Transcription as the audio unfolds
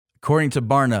According to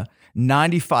Barna,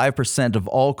 95% of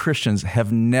all Christians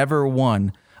have never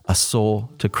won a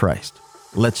soul to Christ.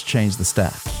 Let's change the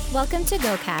stat. Welcome to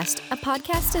GoCast, a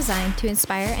podcast designed to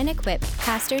inspire and equip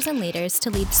pastors and leaders to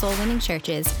lead soul-winning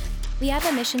churches. We have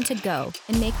a mission to go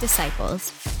and make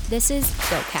disciples. This is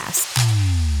GoCast.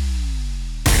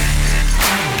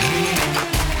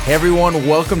 Hey everyone,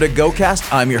 welcome to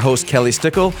GoCast. I'm your host, Kelly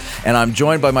Stickle, and I'm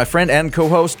joined by my friend and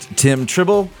co-host, Tim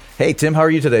Tribble. Hey, Tim, how are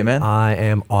you today, man? I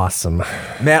am awesome.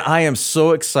 Man, I am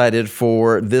so excited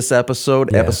for this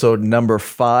episode, episode number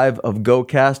 5 of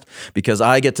GoCast, because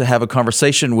I get to have a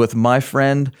conversation with my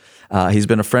friend. He's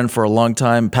been a friend for a long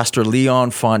time, Pastor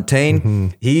Leon Fontaine. Mm-hmm.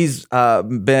 He's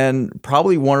been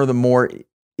probably one of the more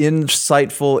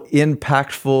insightful,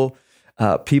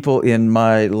 impactful people in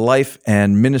my life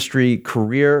and ministry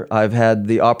career. I've had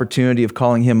the opportunity of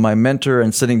calling him my mentor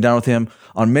and sitting down with him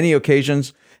on many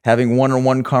occasions, having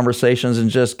one-on-one conversations and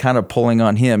just kind of pulling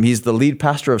on him. He's the lead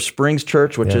pastor of Springs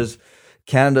Church, which is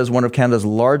one of Canada's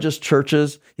largest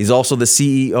churches. He's also the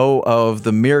CEO of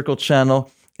the Miracle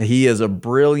Channel. He is a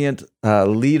brilliant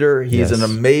leader. He's an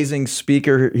amazing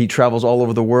speaker. He travels all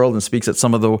over the world and speaks at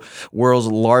some of the world's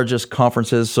largest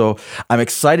conferences. So I'm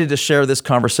excited to share this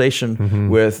conversation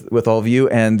with all of you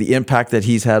and the impact that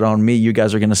he's had on me. You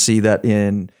guys are going to see that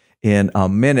in a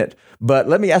minute. But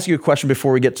let me ask you a question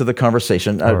before we get to the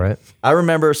conversation. All right. I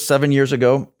remember 7 years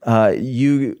ago,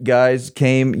 you guys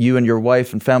came, you and your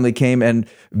wife and family came and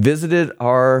visited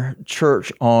our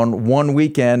church on one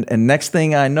weekend. And next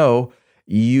thing I know,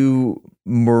 you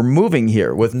were moving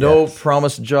here with no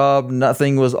promised job.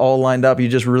 Nothing was all lined up. You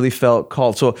just really felt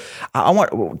called. So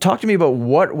talk to me about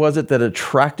what was it that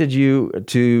attracted you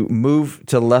to move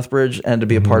to Lethbridge and to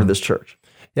be a part of this church?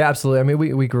 Yeah, absolutely. I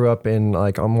mean, we grew up in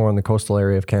more on the coastal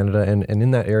area of Canada, and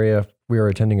in that area, we were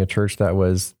attending a church that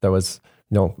was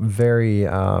very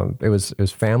it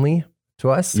was family to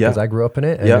us because I grew up in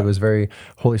it, and it was very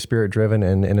Holy Spirit driven,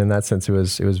 and in that sense, it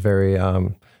was very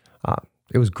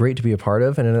it was great to be a part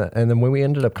of. And then when we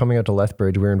ended up coming out to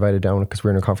Lethbridge, we were invited down because we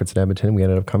were in a conference in Edmonton. We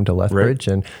ended up coming to Lethbridge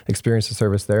and experienced the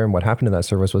service there. And what happened in that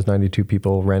service was 92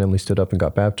 people randomly stood up and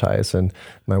got baptized. And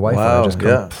my wife and I just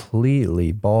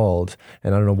completely bawled.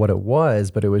 And I don't know what it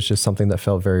was, but it was just something that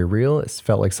felt very real. It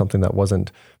felt like something that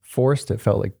wasn't forced. It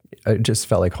just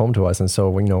felt like home to us. And so,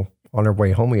 on our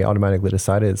way home, we automatically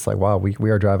decided it's like, wow, we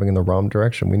are driving in the wrong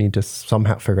direction. We need to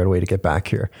somehow figure out a way to get back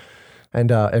here.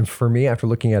 And for me, after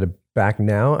looking at it back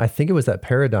now, I think it was that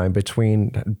paradigm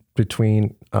between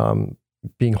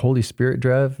being Holy Spirit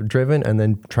driven and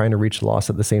then trying to reach lost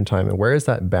at the same time. And where is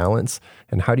that balance?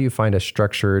 And how do you find a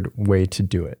structured way to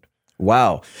do it?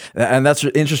 Wow. And that's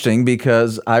interesting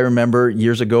because I remember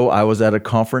years ago, I was at a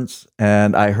conference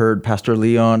and I heard Pastor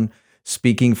Leon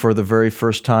speaking for the very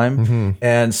first time.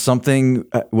 And something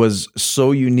was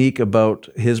so unique about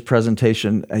his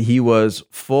presentation. He was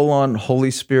full on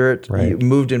Holy Spirit. He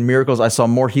moved in miracles. I saw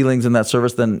more healings in that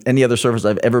service than any other service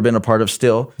I've ever been a part of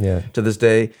still to this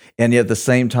day. And yet at the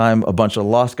same time, a bunch of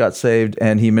lost got saved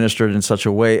and he ministered in such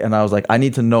a way. And I was like, I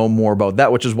need to know more about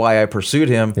that, which is why I pursued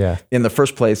him in the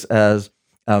first place as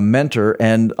a mentor.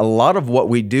 And a lot of what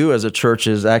we do as a church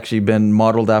has actually been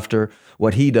modeled after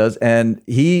what he does. And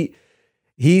he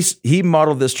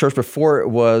modeled this church before it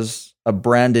was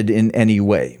branded in any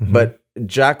way. But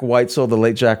Jack Whitesell, the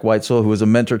late Jack Whitesell, who was a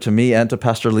mentor to me and to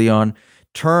Pastor Leon,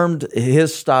 termed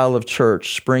his style of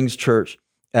church, Springs Church,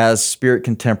 as Spirit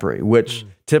Contemporary, which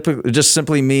typically just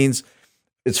simply means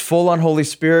it's full on Holy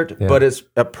Spirit, but it's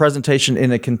a presentation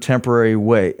in a contemporary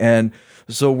way. And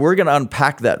so we're going to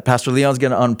unpack that. Pastor Leon's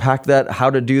going to unpack that, how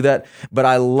to do that. But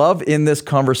I love in this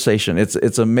conversation,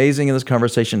 it's amazing in this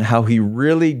conversation how he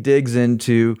really digs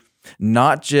into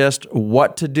not just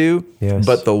what to do,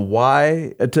 but the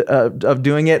why of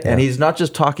doing it. And he's not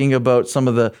just talking about some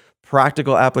of the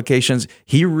practical applications.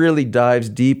 He really dives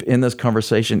deep in this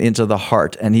conversation into the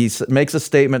heart. And he makes a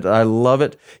statement, I love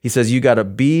it. He says, you got to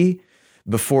be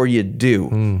before you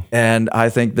do. And I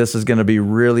think this is going to be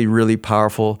really, really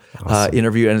powerful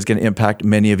interview, and it's going to impact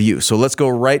many of you. So let's go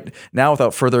right now,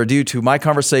 without further ado, to my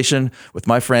conversation with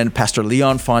my friend, Pastor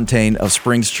Leon Fontaine of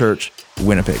Springs Church,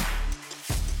 Winnipeg.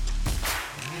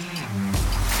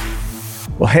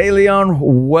 Well, hey, Leon,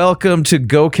 welcome to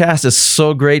GoCast. It's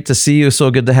so great to see you.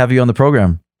 So good to have you on the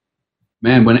program.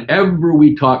 Man, whenever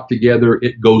we talk together,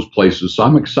 it goes places. So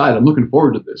I'm excited. I'm looking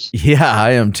forward to this. Yeah,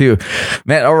 I am too.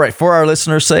 Man, all right. For our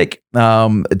listeners' sake,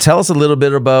 tell us a little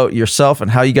bit about yourself and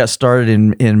how you got started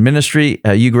in ministry.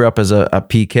 You grew up as a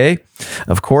PK,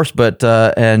 of course, but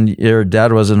and your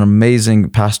dad was an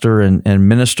amazing pastor and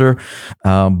minister.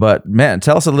 But man,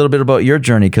 tell us a little bit about your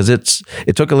journey, because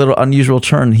it took a little unusual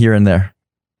turn here and there.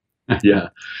 Yeah.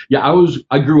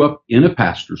 I grew up in a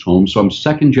pastor's home, so I'm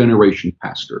second generation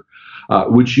pastor,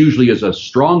 which usually is a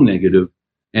strong negative,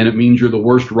 and it means you're the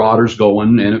worst rotters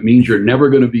going, and it means you're never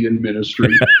going to be in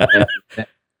ministry.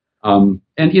 And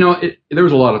there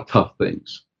was a lot of tough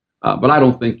things, but I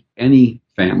don't think any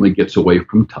family gets away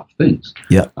from tough things.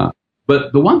 Yeah.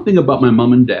 But the one thing about my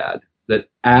mom and dad that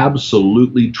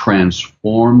absolutely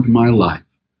transformed my life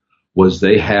was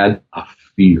they had a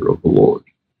fear of the Lord.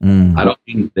 I don't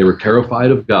mean they were terrified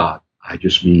of God. I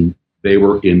just mean they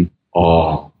were in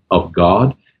awe of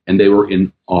God, and they were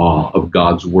in awe of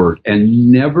God's word.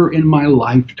 And never in my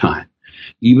lifetime,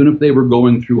 even if they were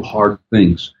going through hard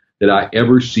things, did I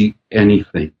ever see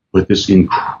anything with this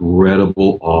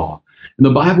incredible awe. And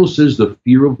the Bible says the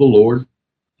fear of the Lord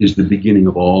is the beginning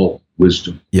of all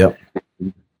wisdom. Yep.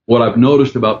 What I've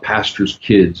noticed about pastors'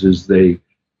 kids is they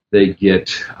get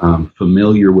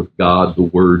familiar with God, the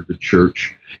Word, the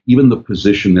church, even the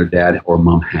position their dad or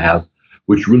mom have,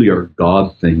 which really are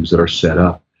God things that are set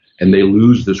up, and they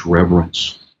lose this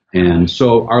reverence. And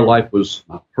so our life was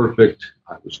not perfect.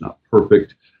 I was not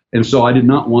perfect. And so I did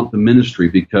not want the ministry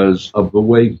because of the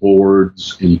way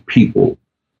boards and people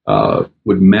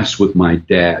would mess with my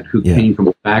dad, who came from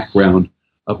a background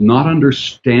of not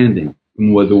understanding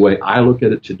the way I look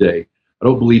at it today. I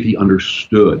don't believe he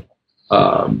understood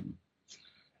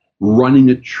running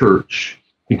a church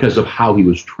because of how he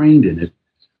was trained in it,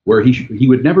 where he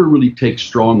would never really take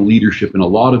strong leadership in a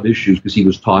lot of issues because he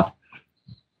was taught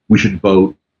we should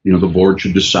vote, the board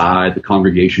should decide, the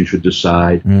congregation should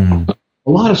decide. A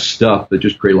lot of stuff that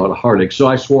just created a lot of heartache. So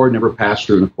I swore I'd never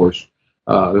pastor, and of course,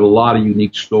 there are a lot of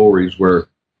unique stories where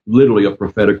literally a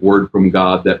prophetic word from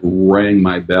God that rang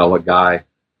my bell. A guy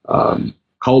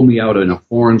called me out in a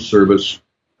foreign service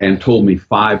and told me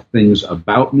 5 things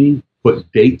about me,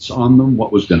 put dates on them,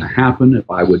 what was going to happen if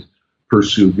I would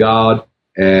pursue God.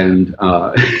 And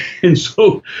and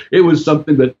so it was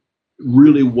something that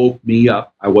really woke me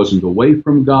up. I wasn't away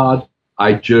from God.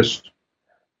 I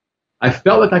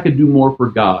felt like I could do more for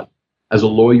God as a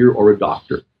lawyer or a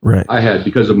doctor. Right. I had,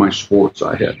 because of my sports,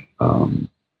 I had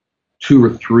 2 or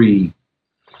 3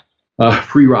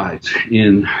 free rides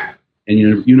in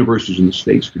universities in the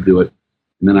States to do it.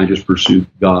 And then I just pursued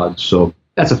God. So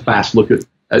that's a fast look at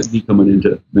me coming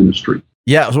into ministry.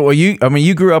 Yeah. So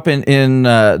you grew up in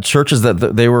churches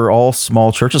that they were all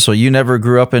small churches. So you never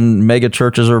grew up in mega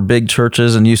churches or big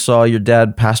churches, and you saw your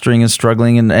dad pastoring and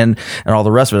struggling and all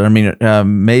the rest of it. I mean,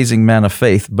 amazing man of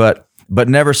faith, but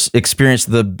never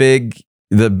experienced the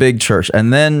big church.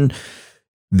 And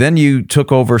then you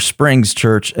took over Springs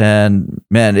Church, and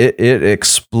man, it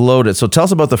exploded. So tell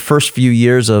us about the first few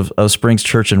years of Springs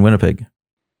Church in Winnipeg.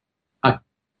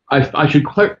 I should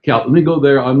clarify. Let me go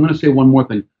there. I'm going to say one more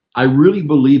thing. I really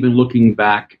believe in looking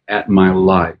back at my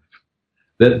life,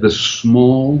 that the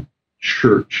small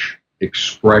church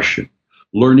expression,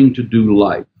 learning to do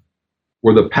life,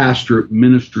 where the pastor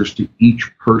ministers to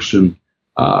each person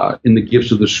in the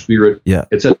gifts of the Spirit,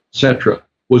 et cetera,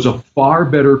 was a far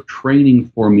better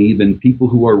training for me than people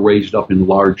who are raised up in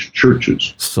large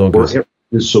churches. So good. Where everything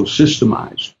is so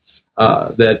systemized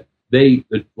that the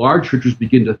large churches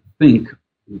begin to think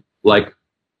like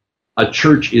a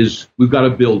church is, we've got to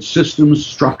build systems,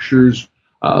 structures,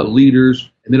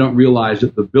 leaders, and they don't realize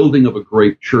that the building of a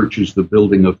great church is the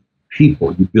building of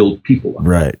people. You build people up.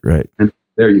 Right. And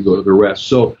there you go to the rest.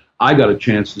 So I got a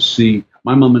chance to see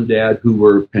my mom and dad, who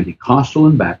were Pentecostal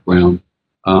in background,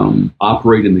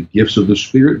 operate in the gifts of the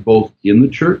Spirit, both in the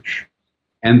church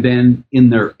and then in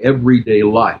their everyday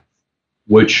life,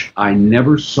 which I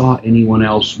never saw anyone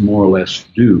else more or less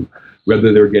do.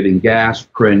 Whether they're getting gas,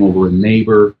 praying over a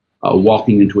neighbor,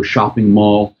 walking into a shopping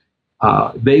mall,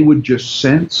 they would just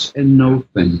sense and know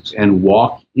things and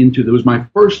walk into. There was my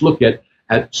first look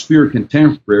at Spirit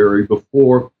Contemporary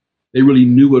before they really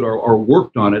knew it or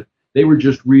worked on it. They were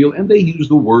just real, and they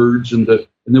used the words and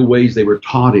the ways they were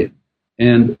taught in.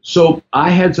 And so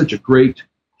I had such a great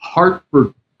heart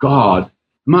for God.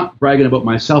 I'm not bragging about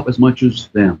myself as much as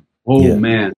them.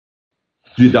 Man,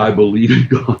 did I believe in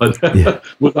God?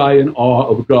 Was I in awe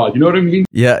of God? You know what I mean?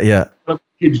 Yeah.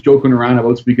 Kids joking around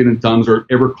about speaking in tongues or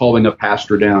ever calling a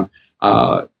pastor down.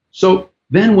 But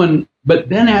then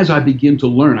as I begin to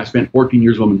learn, I spent 14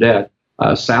 years with mom and dad,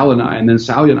 Sally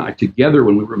and I together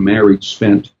when we were married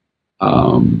spent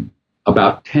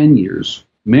about 10 years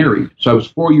married. So I was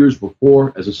 4 years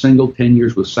before as a single, 10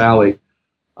 years with Sally.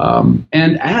 And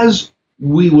as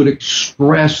we would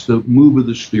express the move of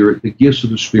the Spirit, the gifts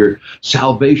of the Spirit,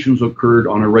 salvations occurred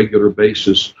on a regular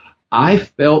basis. I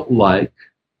felt like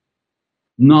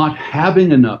not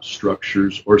having enough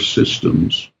structures or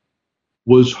systems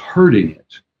was hurting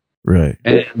it. Right.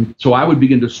 And so I would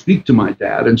begin to speak to my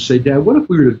dad and say, Dad, what if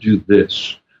we were to do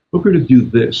this? What if we were to do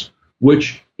this?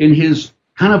 Which in his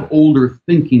kind of older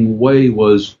thinking way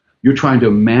was, you're trying to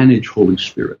manage Holy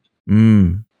Spirit,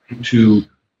 to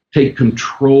take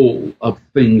control of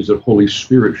things that Holy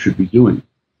Spirit should be doing.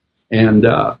 And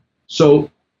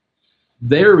so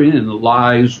therein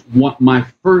lies my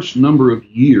first number of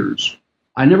years.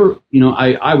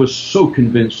 I was so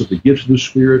convinced of the gifts of the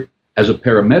Spirit. As a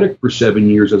paramedic for 7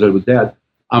 years, as I was with Dad,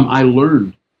 I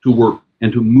learned to work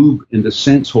and to move and to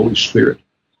sense Holy Spirit.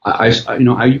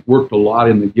 I worked a lot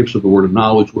in the gifts of the word of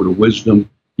knowledge, word of wisdom,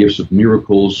 gifts of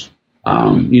miracles,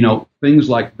 things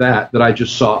like that I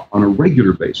just saw on a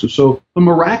regular basis. So the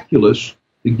miraculous,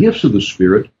 the gifts of the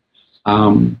Spirit,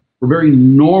 were very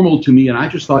normal to me, and I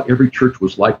just thought every church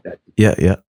was like that.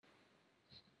 Yeah.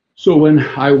 So when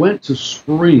I went to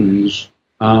Springs,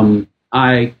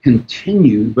 I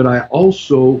continued, but I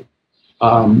also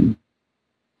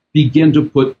began to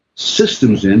put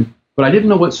systems in, but I didn't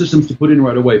know what systems to put in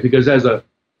right away, because I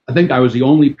think I was the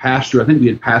only pastor. I think we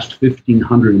had passed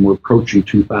 1,500 and we're approaching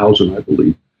 2,000, I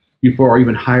believe, before I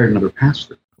even hired another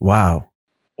pastor. Wow.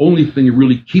 Only thing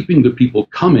really keeping the people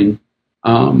coming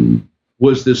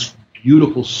was this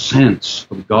beautiful sense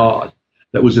of God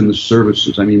that was in the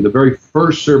services. I mean, the very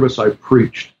first service I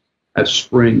preached at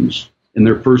Springs, in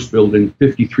their first building,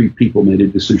 53 people made a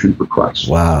decision for Christ.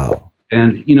 Wow.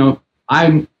 And,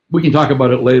 we can talk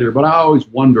about it later, but I always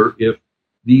wonder if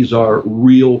these are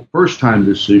real first-time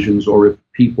decisions or if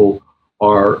people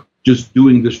are just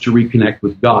doing this to reconnect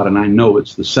with God. And I know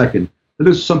it's the second. But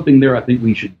there's something there I think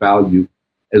we should value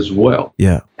as well.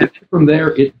 Yeah. And from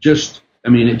there, it just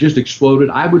exploded.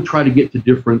 I would try to get to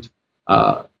different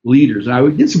leaders, and I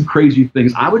would get some crazy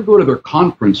things. I would go to their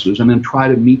conferences and then try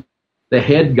to meet the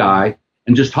head guy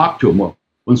and just talk to him. Well,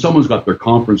 when someone's got their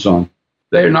conference on,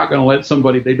 they're not going to let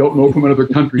somebody they don't know from another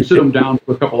country sit them down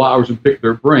for a couple hours and pick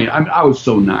their brain. I was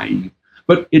so naive.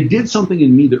 But it did something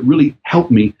in me that really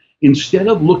helped me. Instead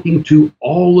of looking to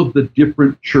all of the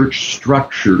different church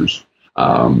structures,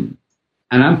 and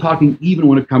I'm talking even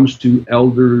when it comes to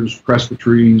elders,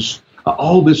 presbyteries,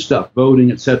 all this stuff,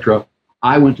 voting, etc.,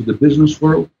 I went to the business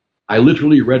world. I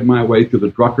literally read my way through the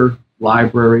Drucker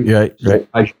library, right.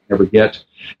 I should never get,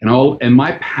 and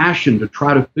my passion to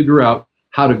try to figure out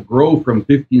how to grow from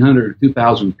 1,500 to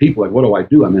 2,000 people. Like, what do I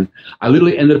do? I mean, I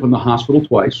literally ended up in the hospital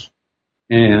twice,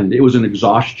 and it was an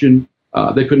exhaustion.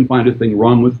 They couldn't find a thing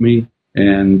wrong with me,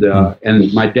 and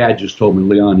my dad just told me,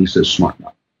 Leon, he says, smarten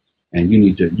up, and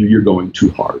you're going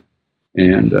too hard.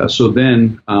 And so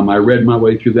then I read my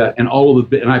way through that, and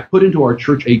and I put into our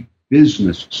church a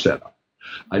business setup.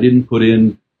 I didn't put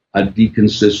in a deacon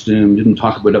system, didn't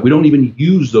talk about that. We don't even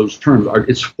use those terms.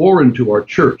 It's foreign to our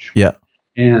church. Yeah.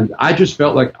 And I just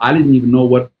felt like I didn't even know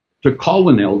what to call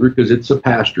an elder, because it's a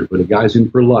pastor, but a guy's in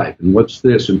for life. And what's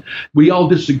this? And we all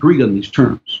disagreed on these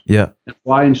terms. Yeah. That's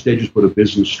why instead just put a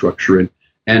business structure in.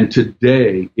 And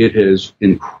today it has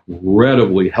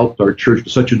incredibly helped our church to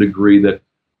such a degree that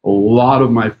a lot of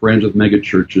my friends with mega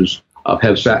churches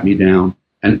have sat me down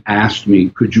and asked me,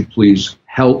 could you please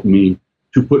help me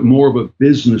to put more of a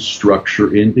business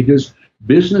structure in, because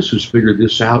business has figured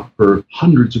this out for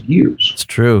hundreds of years. It's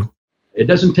true. It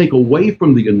doesn't take away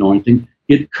from the anointing.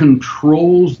 It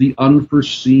controls the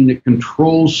unforeseen. It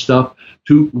controls stuff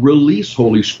to release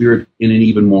Holy Spirit in an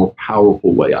even more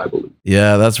powerful way, I believe.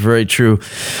 Yeah, that's very true.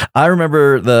 I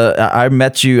remember I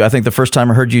met you, I think the first time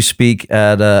I heard you speak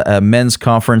at a men's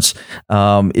conference,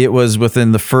 it was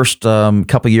within the first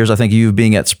couple of years, I think, you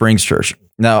being at Springs Church.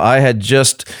 Now, I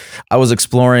was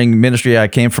exploring ministry. I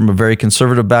came from a very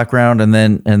conservative background, and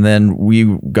then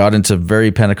we got into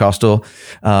very Pentecostal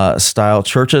style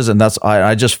churches, and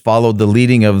I just followed the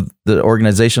leading of the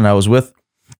organization I was with,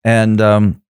 but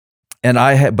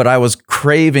I was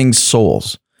craving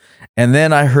souls. And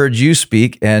then I heard you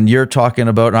speak, and you're talking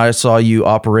about, and I saw you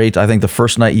operate, I think the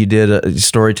first night you did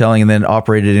storytelling, and then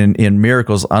operated in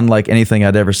miracles, unlike anything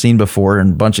I'd ever seen before,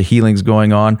 and a bunch of healings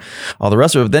going on, all the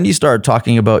rest of it. But then you started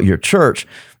talking about your church,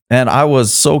 and I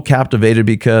was so captivated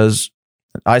because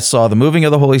I saw the moving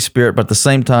of the Holy Spirit, but at the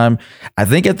same time, I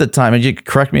think at the time, and you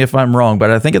correct me if I'm wrong,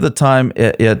 but I think at the time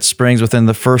it Springs, within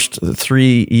the first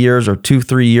 3 years or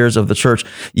 2-3 years of the church,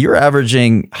 you're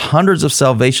averaging hundreds of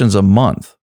salvations a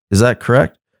month. Is that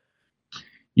correct?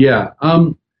 Yeah.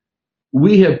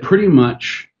 We have pretty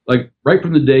much, like right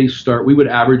from the day start, we would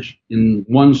average in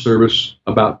one service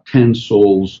about 10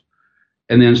 souls,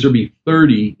 and then there'd be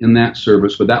 30 in that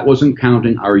service, but that wasn't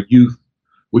counting our youth,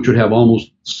 which would have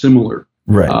almost similar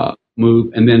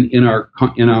move. And then in our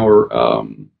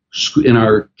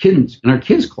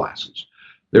kids classes,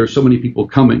 there are so many people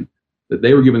coming that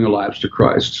they were giving their lives to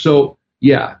Christ. So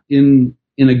yeah, in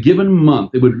a given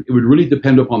month, it would really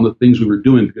depend upon the things we were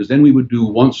doing, because then we would do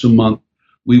once a month,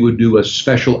 we would do a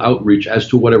special outreach as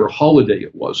to whatever holiday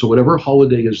it was. So whatever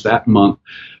holiday is that month,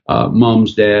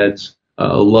 moms, dads,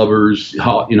 lovers,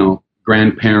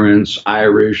 grandparents,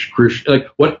 Irish, Christian, like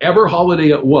whatever holiday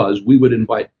it was, we would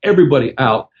invite everybody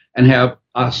out and have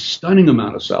a stunning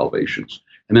amount of salvations,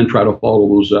 and then try to follow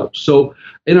those up. So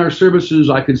in our services,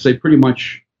 I could say pretty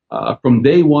much from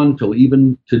day one till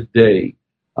even today,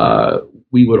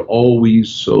 we would always,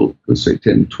 so let's say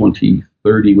 10, 20,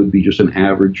 30 would be just an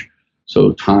average.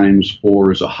 So times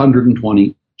 4 is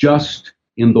 120 just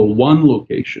in the one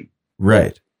location.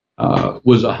 Right.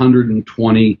 Was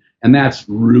 120, and that's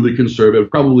really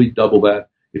conservative. Probably double that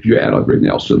if you add everything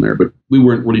else in there. But we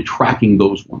weren't really tracking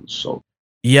those ones. So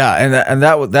yeah, and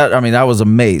that I mean, I was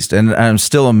amazed, and I'm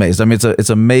still amazed. I mean, it's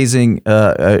amazing,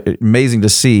 amazing to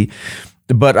see.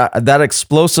 But that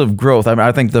explosive growth. I mean,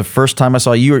 I think the first time I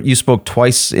saw you spoke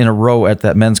twice in a row at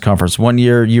that men's conference. One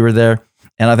year you were there,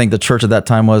 and I think the church at that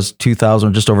time was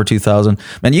 2,000, just over 2,000.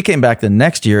 Man, you came back the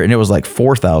next year and it was like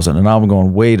 4,000, and I'm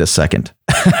going, wait a second.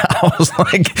 I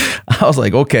was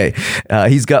like, okay,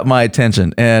 he's got my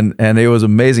attention, and it was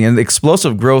amazing. And the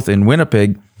explosive growth in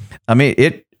Winnipeg, I mean,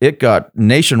 it got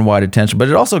nationwide attention, but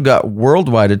it also got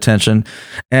worldwide attention,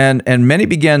 and many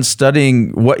began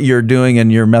studying what you're doing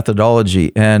and your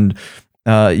methodology. And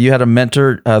you had a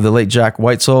mentor, the late Jack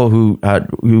Whitesell, who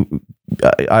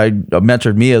I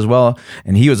mentored me as well,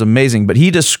 and he was amazing. But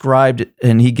he described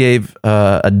and he gave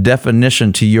a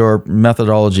definition to your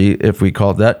methodology, if we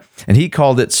call it that, and he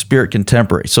called it spirit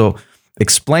contemporary. So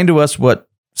explain to us what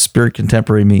spirit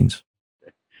contemporary means.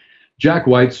 Jack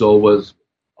Whitesell was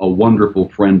a wonderful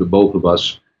friend to both of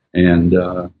us, and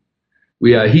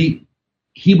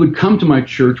he would come to my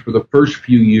church for the first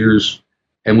few years,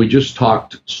 and we just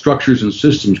talked structures and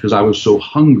systems because I was so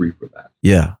hungry for that.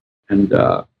 Yeah,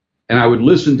 and I would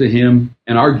listen to him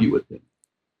and argue with him,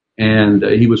 and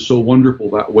he was so wonderful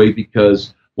that way.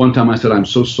 Because one time I said, "I'm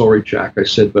so sorry, Jack," I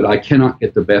said, "but I cannot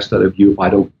get the best out of you if I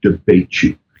don't debate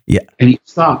you." Yeah, and he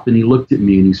stopped and he looked at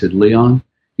me and he said, "Leon,"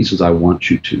 he says, "I want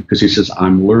you to," because he says,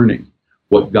 "I'm learning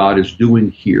what God is doing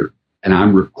here, and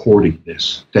I'm recording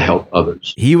this to help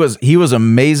others." He was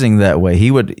amazing that way.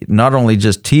 He would not only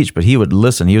just teach, but he would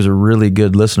listen. He was a really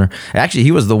good listener. Actually,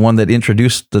 he was the one that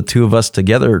introduced the two of us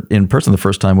together in person the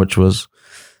first time, which was,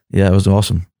 it was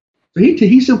awesome. So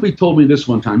he simply told me this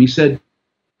one time. He said,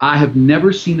 "I have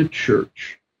never seen a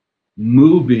church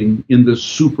moving in the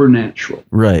supernatural.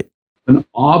 Right. An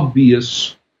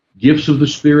obvious gifts of the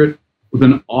Spirit, with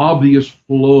an obvious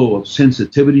flow of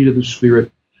sensitivity to the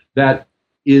Spirit that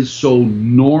is so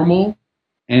normal,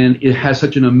 and it has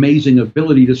such an amazing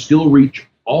ability to still reach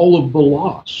all of the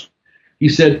lost." He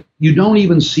said, "You don't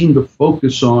even seem to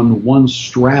focus on one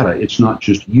strata. It's not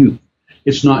just youth.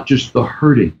 It's not just the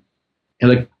hurting. And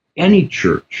like any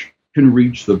church can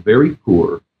reach the very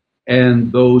poor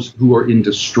and those who are in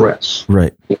distress."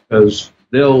 Right. Because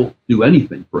they'll do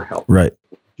anything for help. Right.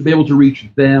 To be able to reach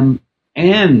them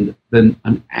and then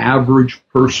an average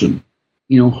person,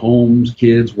 homes,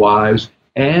 kids, wives,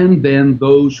 and then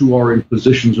those who are in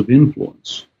positions of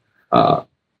influence.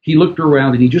 He looked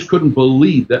around and he just couldn't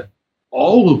believe that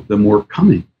all of them were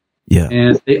coming. Yeah.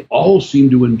 And they all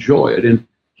seemed to enjoy it. And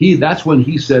that's when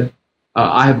he said,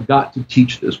 "I have got to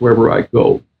teach this wherever I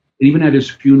go." And even at his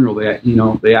funeral,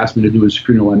 they asked me to do his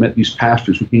funeral. I met these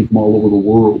pastors who came from all over the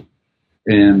world.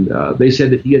 And they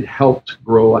said that he had helped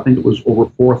grow, I think it was over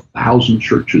 4,000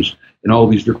 churches in all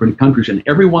these different countries. And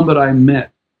everyone that I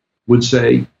met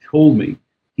told me,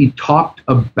 he talked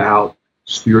about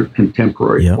spirit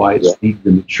contemporary, why it's needed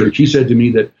in the church. He said to me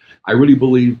that, "I really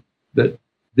believe that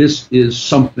this is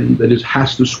something that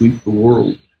has to sweep the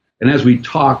world." And as we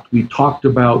talked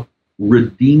about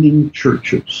redeeming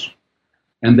churches,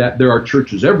 and that there are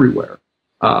churches everywhere,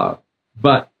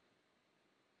 but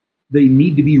they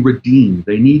need to be redeemed.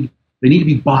 They need to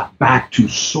be brought back to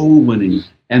soul winning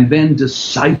and then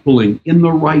discipling in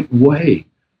the right way.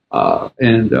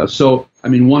 So, I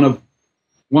mean, one of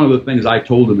the things I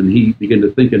told him, and he began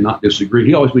to think and not disagree.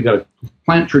 We got to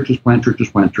plant churches, plant churches,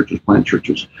 plant churches, plant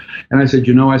churches. And I said,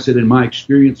 in my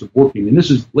experience of working, and this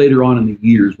is later on in the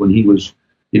years when he was,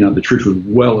 the church was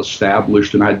well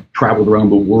established, and I'd traveled around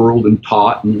the world and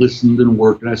taught and listened and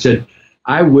worked. And I said,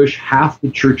 I wish half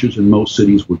the churches in most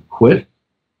cities would quit.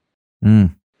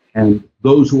 And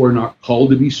those who are not called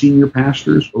to be senior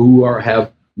pastors, or who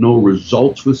have no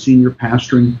results with senior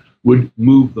pastoring, would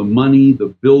move the money, the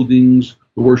buildings,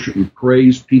 the worship and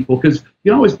praise people. Because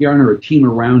you always garner a team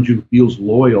around you who feels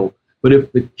loyal. But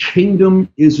if the kingdom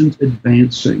isn't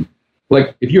advancing,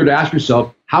 Like, if you were to ask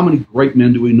yourself, how many great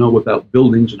men do we know without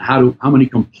buildings, and how many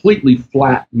completely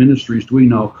flat ministries do we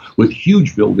know with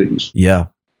huge buildings? Yeah.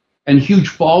 And huge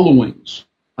followings,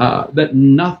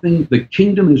 the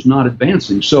kingdom is not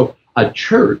advancing. So a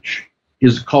church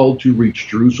is called to reach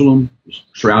Jerusalem,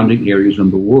 surrounding areas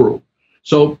in the world.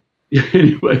 So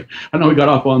anyway, I know we got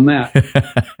off on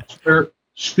that.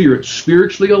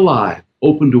 Spiritually alive,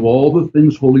 open to all the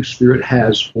things Holy Spirit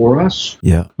has for us.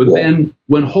 Yeah. But then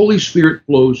when Holy Spirit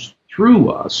flows through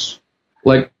us,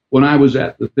 like when I was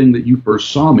at the thing that you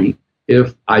first saw me,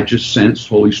 if I just sensed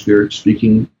Holy Spirit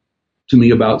speaking to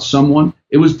me about someone,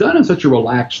 it was done in such a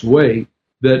relaxed way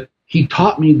that he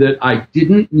taught me that I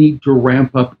didn't need to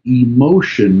ramp up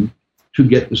emotion to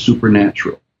get the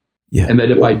supernatural. Yeah. And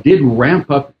that if I did ramp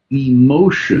up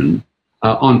emotion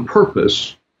on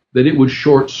purpose, that it would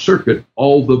short circuit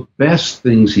all the best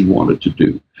things he wanted to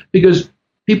do. Because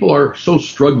people are so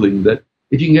struggling that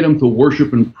if you can get them to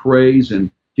worship and praise, and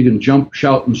you can jump,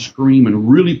 shout, and scream and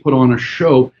really put on a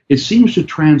show, it seems to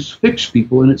transfix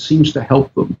people, and it seems to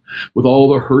help them with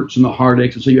all the hurts and the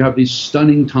heartaches. And so you have these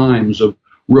stunning times of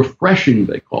refreshing,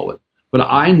 they call it. But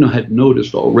I had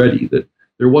noticed already that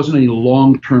there wasn't any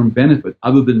long-term benefit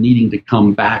other than needing to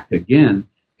come back again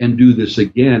and do this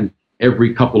again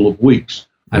every couple of weeks.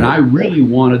 And I really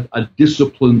wanted a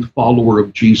disciplined follower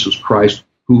of Jesus Christ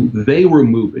who they were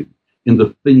moving in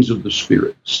the things of the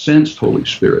Spirit, sensed Holy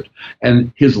Spirit,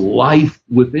 and his life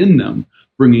within them,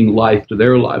 bringing life to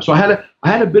their lives. So I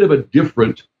had a bit of a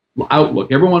different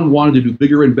outlook. Everyone wanted to do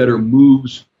bigger and better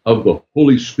moves of the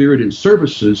Holy Spirit in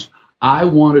services. I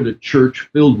wanted a church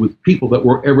filled with people that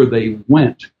wherever they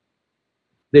went,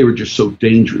 they were just so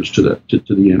dangerous to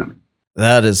the enemy.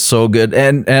 That is so good.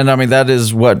 And I mean, that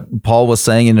is what Paul was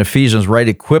saying in Ephesians, right?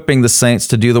 Equipping the saints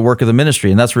to do the work of the ministry.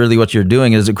 And that's really what you're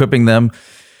doing, is equipping them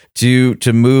to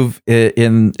move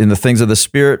in the things of the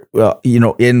Spirit,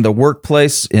 in the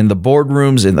workplace, in the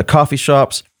boardrooms, in the coffee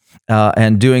shops,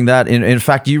 and doing that. In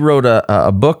fact, you wrote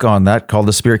a book on that called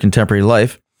The Spirit Contemporary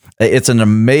Life. It's an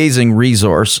amazing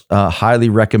resource. Highly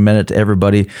recommend it to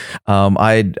everybody.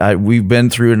 We've been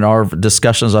through in our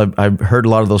discussions. I've heard a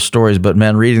lot of those stories, but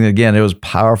man, reading it again, it was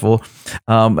powerful.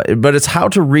 But it's how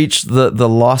to reach the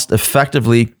lost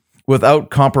effectively without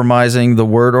compromising the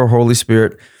Word or Holy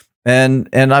Spirit. And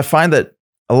I find that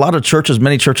a lot of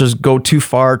many churches go too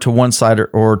far to one side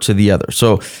or to the other.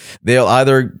 So they'll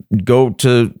either go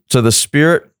to the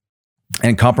Spirit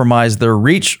and compromise their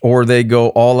reach, or they go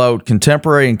all out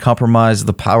contemporary and compromise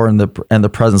the power and the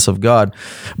presence of God.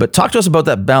 But talk to us about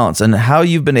that balance and how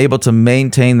you've been able to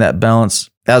maintain that balance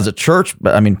as a church,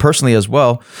 but I mean personally as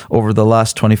well, over the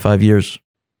last 25 years.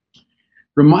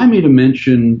 Remind me to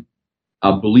mention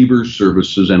a believers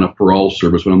services and a for all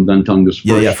service when I'm done telling this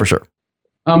first. Yeah, for sure.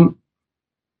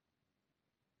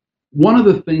 One of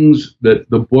the things that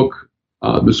the book,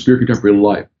 The Spirit Contemporary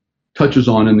Life, touches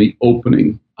on in the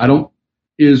opening,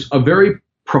 is a very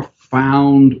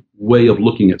profound way of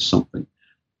looking at something.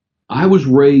 I was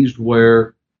raised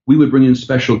where we would bring in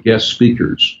special guest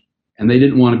speakers, and they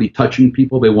didn't want to be touching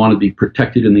people. They wanted to be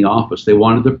protected in the office. They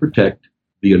wanted to protect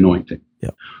the anointing.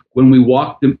 Yeah. When we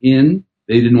walked them in,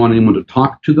 they didn't want anyone to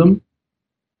talk to them.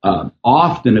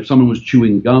 Often, if someone was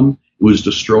chewing gum, it was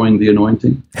destroying the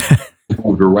anointing.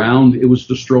 Moved around, it was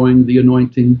destroying the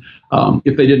anointing.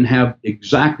 If they didn't have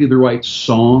exactly the right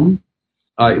song,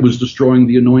 it was destroying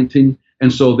the anointing.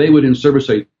 And so they would in service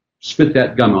say, spit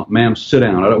that gum out, ma'am, sit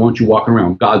down. I don't want you walking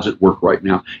around. God's at work right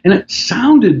now. And it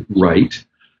sounded right.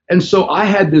 And so I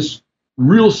had this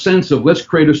real sense of, let's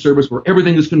create a service where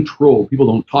everything is controlled. People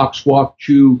don't talk, squawk,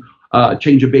 chew,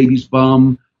 change a baby's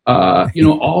bum,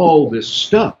 all this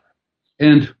stuff.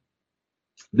 And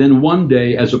then one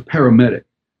day as a paramedic,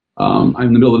 in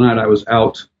the middle of the night, I was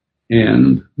out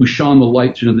and we shone the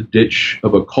lights into the ditch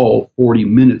of a call 40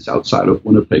 minutes outside of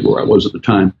Winnipeg, where I was at the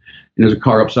time. And there's a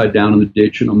car upside down in the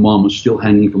ditch, and a mom was still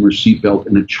hanging from her seatbelt,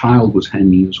 and a child was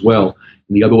hanging as well.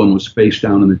 And the other one was face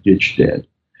down in the ditch, dead.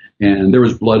 And there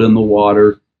was blood in the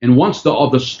water. And once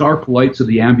the stark lights of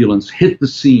the ambulance hit the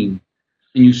scene,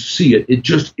 and you see it, it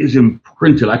just is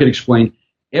imprinted. I could explain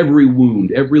every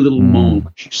wound, every little moan,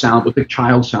 what the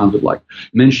child sounded like.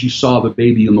 And then she saw the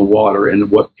baby in the water and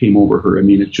what came over her. I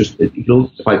mean,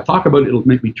 if I talk about it, it'll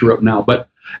make me tear up now. But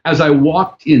as I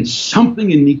walked in,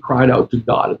 something in me cried out to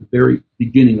God at the very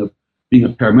beginning of being a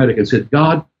paramedic and said,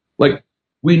 God,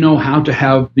 we know how to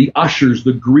have the ushers,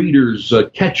 the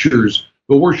greeters, catchers,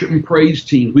 the worship and praise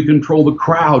teams. We control the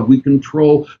crowd. We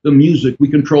control the music. We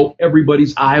control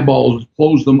everybody's eyeballs,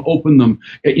 close them, open them.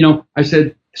 I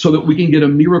said, so that we can get a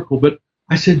miracle. But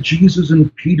I said, Jesus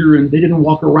and Peter, and they didn't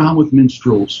walk around with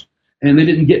minstrels. And they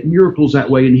didn't get miracles that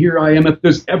way. And here I am. If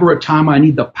there's ever a time I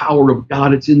need the power of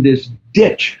God, it's in this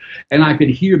ditch. And I could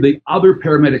hear the other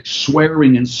paramedics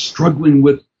swearing and struggling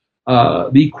with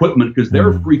the equipment because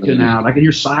they're freaking out. I can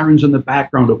hear sirens in the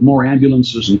background of more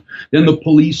ambulances. And then the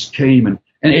police came. And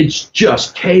it's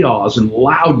just chaos and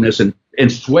loudness and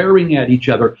swearing at each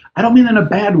other. I don't mean in a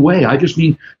bad way. I just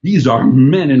mean these are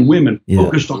men and women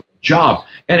focused on the job.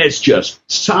 And it's just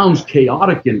sounds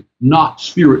chaotic and not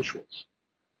spiritual.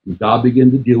 And God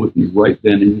began to deal with me right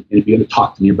then, and he began to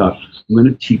talk to me about, I'm going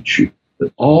to teach you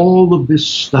that all of this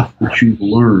stuff that you've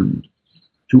learned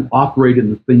to operate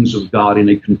in the things of God in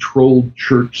a controlled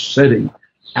church setting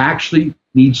actually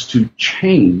needs to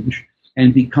change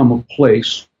and become a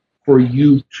place for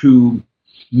you to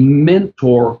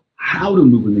mentor how to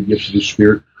move in the gifts of the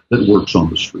Spirit that works on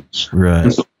the streets. Right.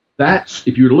 And so that's,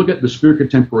 if you were to look at the Spirit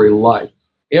Contemporary life,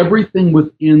 everything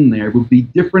within there would be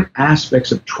different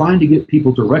aspects of trying to get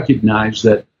people to recognize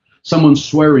that someone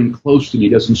swearing close to me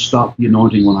doesn't stop the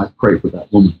anointing when I pray for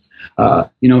that woman.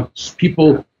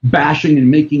 People bashing and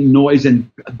making noise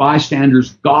and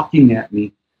bystanders gawking at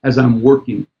me as I'm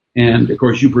working. And of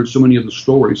course, you've heard so many of the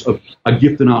stories of a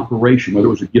gift in operation, whether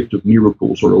it was a gift of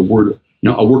miracles or a word,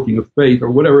 a working of faith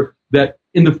or whatever, that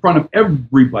in the front of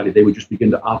everybody, they would just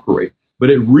begin to operate. But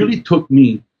it really took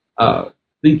me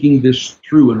thinking this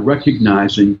through and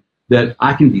recognizing that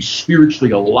I can be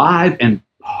spiritually alive and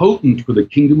potent for the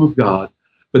kingdom of God,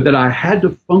 but that I had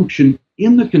to function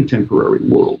in the contemporary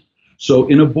world. So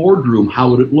in a boardroom,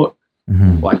 how would it look?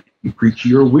 Like, you preach,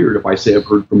 you're weird. If I say I've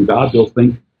heard from God, they'll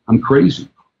think I'm crazy.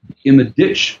 In the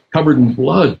ditch, covered in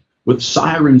blood, with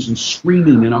sirens and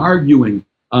screaming and arguing,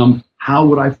 how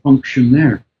would I function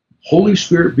there? Holy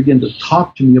Spirit began to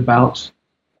talk to me about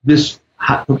this,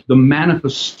 the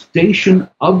manifestation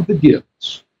of the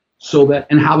gifts, so that,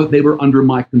 and how that they were under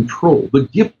my control. The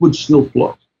gift would still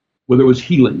flow, whether it was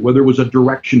healing, whether it was a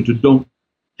direction to don't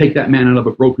take that man out of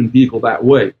a broken vehicle that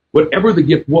way. Whatever the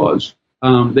gift was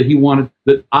that he wanted,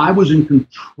 that I was in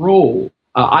control.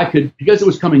 I could, because it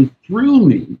was coming through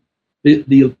me,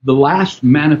 the last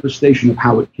manifestation of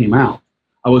how it came out,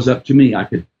 I was up to me. I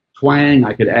could twang,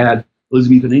 I could add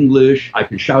Elizabethan English, I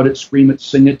could shout it, scream it,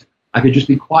 sing it. I could just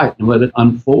be quiet and let it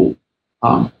unfold.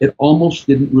 It almost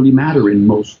didn't really matter in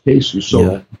most cases.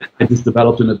 So I just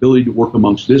developed an ability to work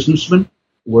amongst businessmen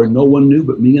where no one knew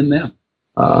but me and them,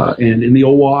 and in the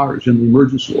ORs and the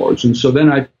emergency wards. And so then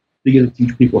I began to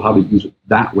teach people how to use it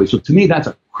that way. So to me, that's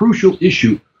a crucial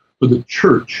issue for the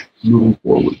church moving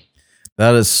forward.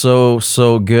 That is so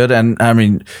good. And I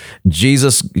mean,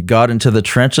 Jesus got into the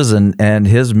trenches and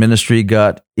his ministry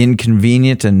got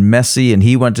inconvenient and messy, and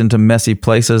he went into messy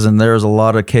places, and there was a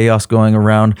lot of chaos going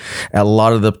around at a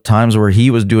lot of the times where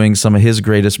he was doing some of his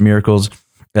greatest miracles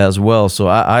as well. So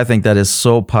I think that is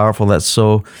so powerful. That's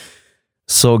so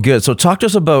good. So talk to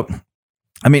us about,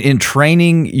 I mean, in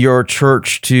training your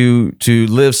church to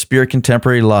live Spirit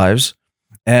Contemporary lives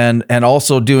and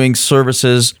also doing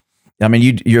services. I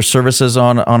mean, your services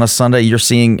on a Sunday, you're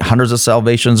seeing hundreds of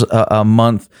salvations a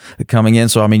month coming in.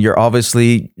 So, I mean, you're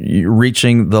obviously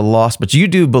reaching the lost, but you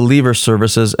do believer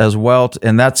services as well.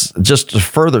 And that's just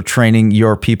further training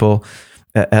your people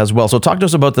as well. So talk to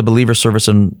us about the believer service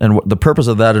and the purpose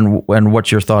of that and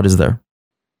what your thought is there.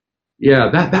 Yeah,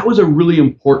 that was a really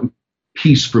important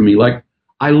piece for me. Like,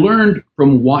 I learned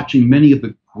from watching many of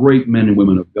the great men and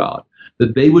women of God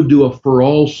that they would do a for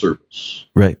all service.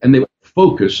 Right. And they would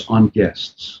focus on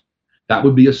guests. That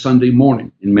would be a Sunday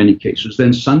morning in many cases.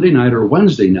 Then Sunday night or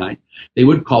Wednesday night, they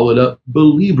would call it a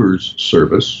believers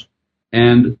service,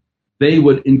 and they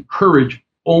would encourage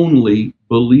only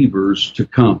believers to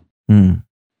come.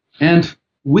 And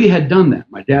we had done that.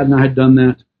 My dad and I had done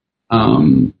that.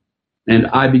 And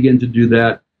I began to do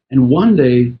that. And one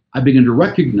day I began to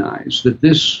recognize that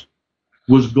this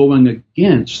was going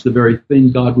against the very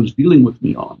thing God was dealing with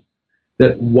me on.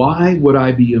 That why would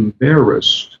I be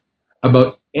embarrassed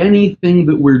about anything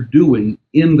that we're doing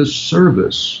in the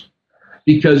service?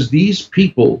 Because these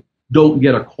people don't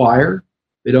get a choir,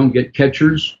 they don't get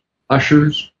catchers,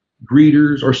 ushers,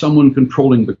 greeters, or someone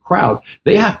controlling the crowd.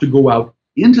 They have to go out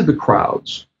into the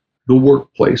crowds, the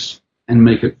workplace, and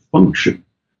make it function.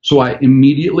 So I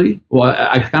immediately,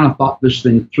 I kind of thought this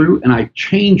thing through, and I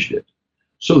changed it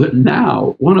so that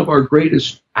now one of our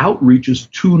greatest outreaches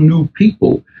to new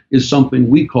people is something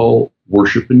we call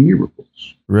worship and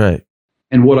miracles. Right.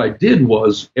 And what I did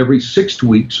was every 6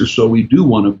 weeks or so, we do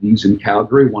one of these in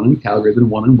Calgary, one in Calgary, then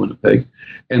one in Winnipeg.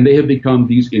 And they have become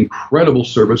these incredible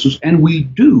services. And we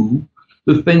do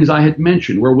the things I had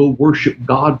mentioned, where we'll worship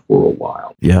God for a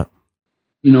while. Yeah.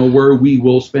 You know, where we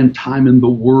will spend time in the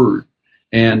Word.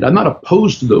 And I'm not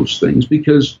opposed to those things,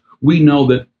 because we know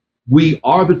that we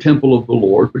are the temple of the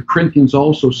Lord, but Corinthians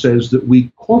also says that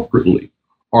we corporately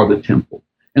are the temple.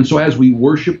 And so as we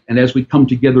worship and as we come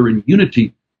together in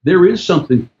unity, there is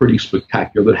something pretty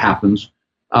spectacular that happens.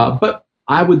 But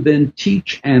I would then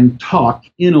teach and talk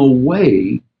in a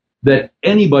way that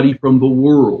anybody from the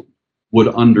world would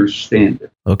understand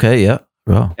it. Okay, yeah.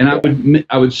 Wow. And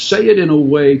I would say it in a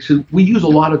way, so we use a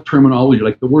lot of terminology,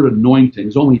 like the word anointing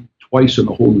is only twice in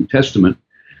the whole New Testament.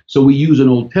 So we use an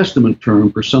Old Testament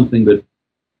term for something that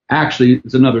actually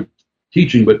is another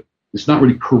teaching, but it's not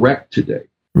really correct today.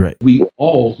 Right. We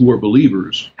all who are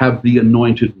believers have the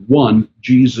anointed one,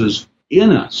 Jesus,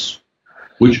 in us,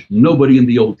 which nobody in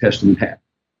the Old Testament had.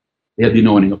 They had the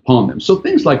anointing upon them. So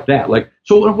things like that.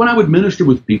 So when I would minister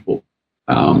with people,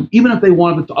 even if they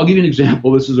wanted to, I'll give you an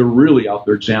example. This is a really out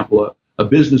there example. A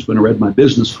businessman who read my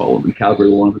business column in Calgary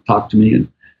wanted to talk to me,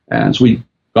 and so we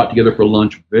got together for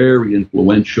lunch. Very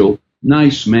influential,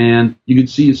 nice man. You could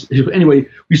see anyway.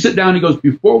 We sit down. He goes,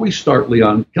 "Before we start,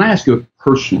 Leon, can I ask you a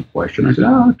personal question?" I said,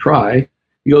 "I'll try."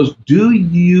 He goes, "Do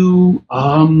you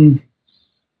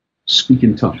speak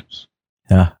in tongues?"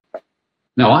 Yeah.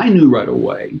 Now I knew right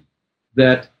away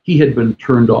that he had been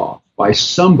turned off by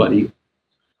somebody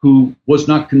who was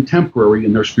not contemporary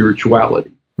in their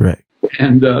spirituality. Right.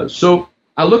 And so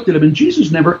I looked at him, and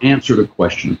Jesus never answered a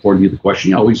question according to the question.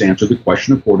 He always answered the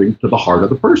question according to the heart of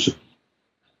the person.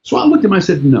 So I looked at him, I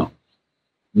said, "No,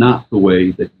 not the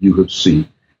way that you have seen." And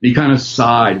he kind of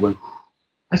sighed, went,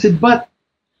 I said, "But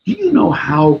do you know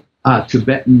how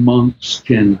Tibetan monks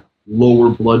can lower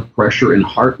blood pressure and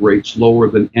heart rates lower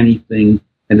than anything,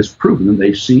 and it's proven that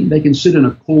they've seen? They can sit in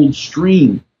a cold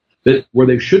stream where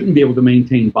they shouldn't be able to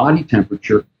maintain body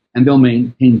temperature, and they'll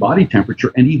maintain body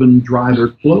temperature and even dry their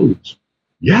clothes."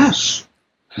 "Yes."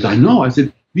 Because I know. I said,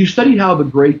 "Have you studied how the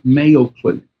great Mayo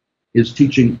Clinic is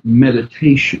teaching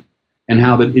meditation and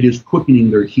how that it is quickening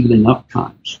their healing up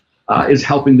times, is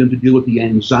helping them to deal with the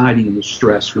anxiety and the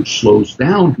stress, which slows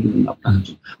down healing up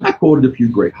times?" I quoted a few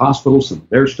great hospitals, some of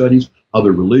their studies,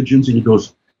 other religions, and he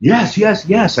goes, "Yes, yes,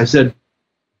 yes." I said,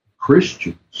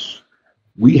 "Christians,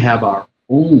 we have our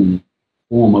own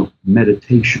form of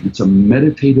meditation. It's a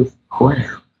meditative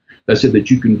prayer." I said that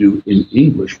you can do in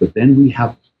English, but then we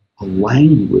have a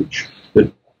language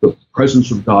that the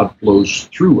presence of God flows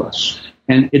through us.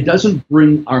 And it doesn't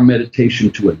bring our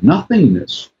meditation to a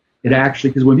nothingness. It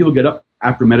actually, because when people get up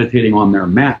after meditating on their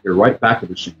mat, they're right back to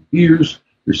the same fears,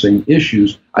 their same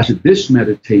issues. I said, this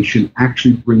meditation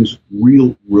actually brings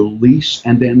real release,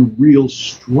 and then real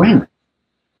strength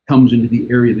comes into the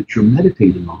area that you're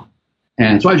meditating on.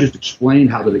 And so I just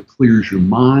explained how that it clears your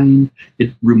mind,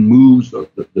 it removes the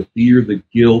fear, the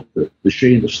guilt, the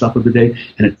shame, the stuff of the day,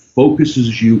 and it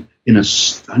focuses you in a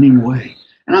stunning way.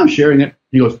 And I'm sharing it.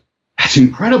 He goes, "That's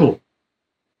incredible.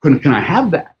 Can I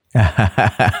have that?"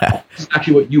 That's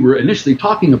actually what you were initially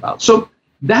talking about. So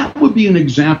that would be an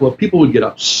example of people would get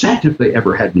upset if they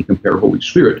ever had me compare Holy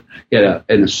Spirit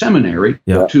in a seminary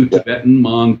to Tibetan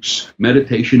monks,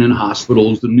 meditation in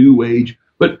hospitals, the New Age.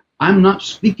 But I'm not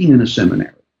speaking in a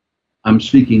seminary. I'm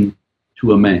speaking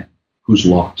to a man who's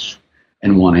lost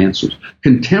and want answers.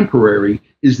 Contemporary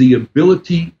is the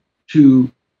ability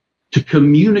to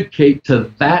communicate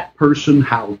to that person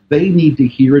how they need to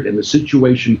hear it and the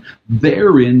situation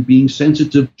they're in, being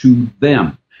sensitive to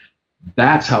them.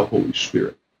 That's how Holy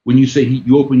Spirit. When you say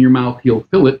you open your mouth, he'll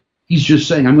fill it, he's just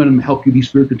saying, I'm going to help you be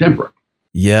spirit contemporary.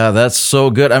 Yeah, that's so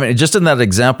good. I mean, just in that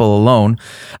example alone,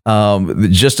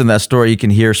 just in that story, you can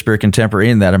hear spirit contemporary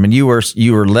in that. I mean, you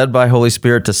were led by Holy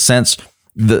Spirit to sense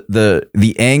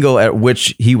the angle at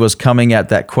which he was coming at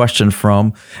that question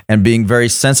from, and being very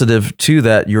sensitive to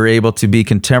that, you're able to be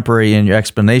contemporary in your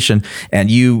explanation. And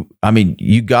you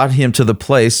got him to the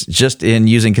place just in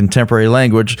using contemporary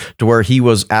language to where he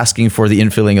was asking for the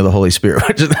infilling of the Holy Spirit.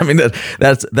 Which is, I mean,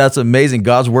 that's amazing.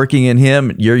 God's working in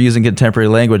him. You're using contemporary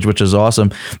language, which is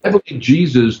awesome. I believe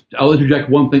Jesus, I'll interject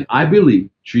one thing. I believe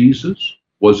Jesus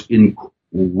was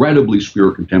incredibly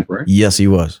spirit contemporary. Yes, he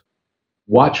was.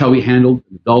 Watch how he handled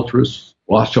adulteress.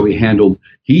 Watch how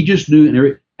he just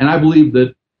knew. And I believe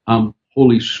that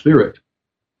Holy Spirit,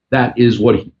 that is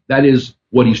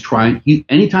what he's trying.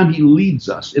 Anytime he leads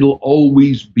us, it'll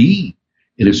always be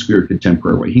in a spirit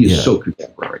contemporary way. He is so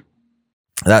contemporary.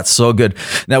 That's so good.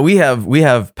 Now we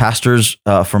have pastors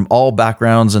from all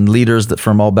backgrounds and leaders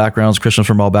from all backgrounds, Christians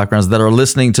from all backgrounds that are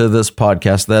listening to this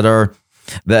podcast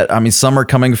some are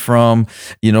coming from,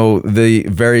 the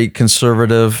very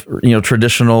conservative,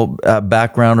 traditional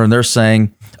background, and they're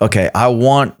saying, okay, I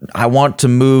want to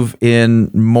move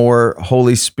in more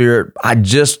Holy Spirit. I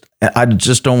just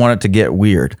don't want it to get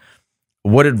weird.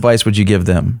 What advice would you give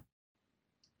them?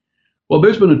 Well,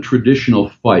 there's been a traditional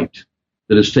fight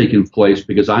that has taken place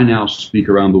because I now speak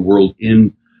around the world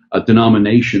in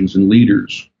denominations and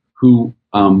leaders who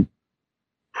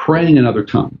praying in other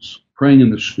tongues, praying in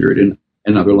the Spirit in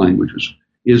other languages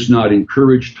is not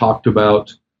encouraged, talked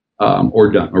about, or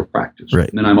done or practiced. Right.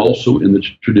 And then I'm also in the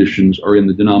traditions or in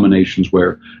the denominations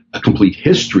where a complete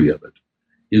history of it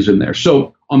is in there.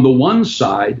 So on the one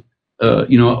side, of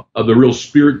the real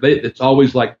Spirit, it's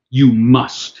always like, you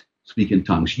must speak in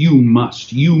tongues. You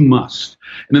must.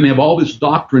 And then they have all this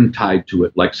doctrine tied to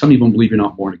it. Like some even believe you're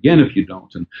not born again if you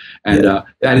don't. And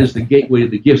that is the gateway to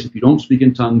the gifts. If you don't speak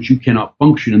in tongues, you cannot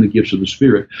function in the gifts of the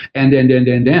Spirit. And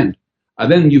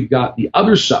then you've got the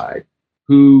other side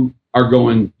who are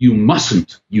going, you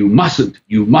mustn't.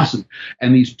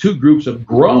 And these two groups have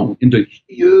grown into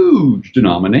huge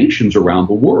denominations around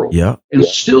the world. Yeah. And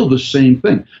still the same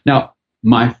thing. Now,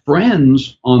 my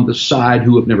friends on the side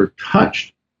who have never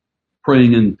touched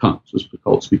praying in tongues, it's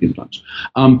called speaking in tongues,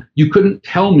 you couldn't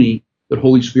tell me that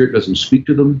Holy Spirit doesn't speak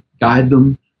to them, guide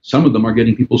them. Some of them are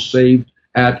getting people saved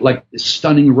at like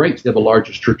stunning rates. They have the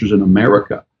largest churches in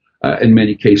America in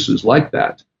many cases like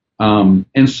that.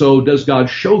 And so does God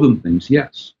show them things?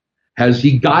 Yes. Has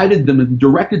he guided them and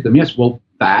directed them? Yes. Well,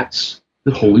 that's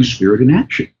the Holy Spirit in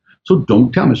action. So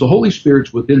don't tell me. So Holy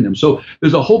Spirit's within them. So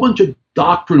there's a whole bunch of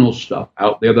doctrinal stuff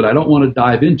out there that I don't want to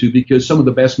dive into because some of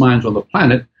the best minds on the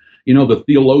planet, the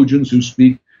theologians who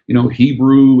speak,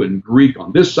 Hebrew and Greek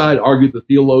on this side argue with the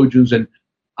theologians. And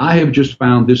I have just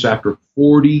found this after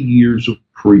 40 years of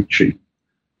preaching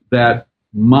that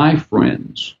my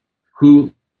friends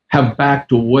who have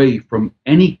backed away from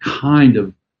any kind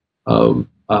of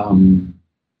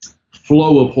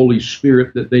flow of Holy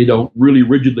Spirit that they don't really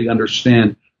rigidly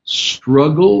understand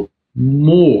struggle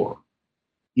more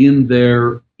in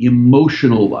their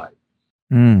emotional life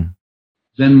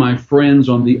than my friends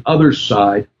on the other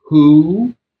side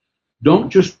who don't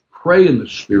just pray in the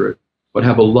Spirit, but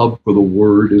have a love for the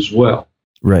Word as well.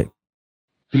 Right.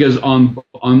 Because on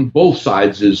both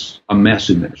sides is a mess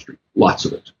in ministry, lots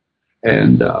of it.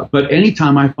 And but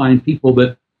anytime I find people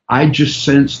that I just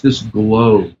sense this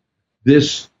glow,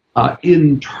 this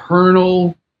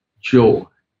internal joy,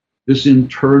 this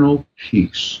internal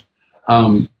peace,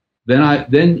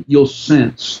 then you'll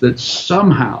sense that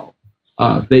somehow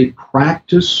they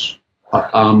practice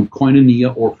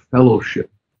koinonia or fellowship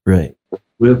right.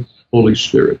 with Holy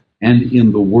Spirit and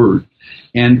in the Word.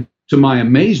 And to my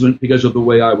amazement, because of the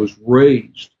way I was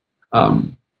raised,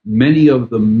 many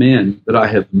of the men that I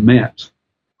have met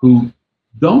who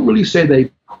don't really say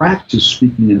they practice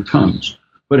speaking in tongues,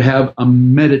 but have a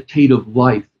meditative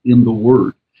life in the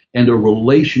Word and a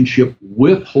relationship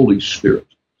with Holy Spirit,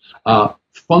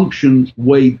 function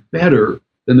way better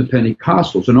than the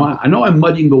Pentecostals. And I know I'm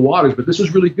muddying the waters, but this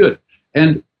is really good.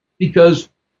 And because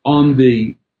on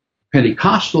the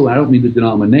Pentecostal, I don't mean the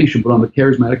denomination, but on the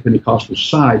charismatic Pentecostal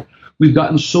side, we've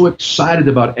gotten so excited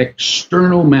about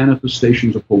external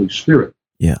manifestations of Holy Spirit.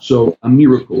 Yeah. So a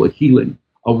miracle, a healing,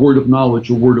 a word of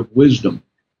knowledge, a word of wisdom.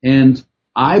 And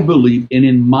I believe, and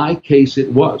in my case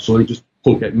it was, so they just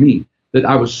poke at me, that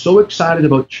I was so excited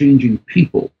about changing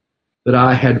people that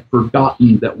I had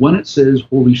forgotten that when it says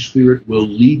Holy Spirit will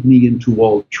lead me into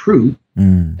all truth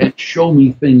and show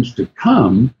me things to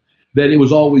come, that it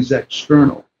was always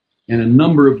external. And a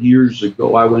number of years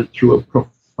ago, I went through a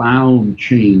profound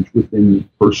change within me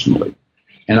personally.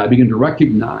 And I began to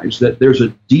recognize that there's a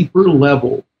deeper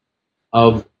level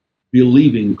of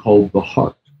believing called the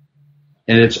heart.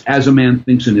 And it's as a man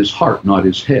thinks in his heart, not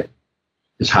his head,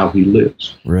 is how he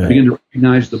lives. Right. I began to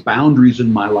recognize the boundaries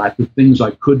in my life, the things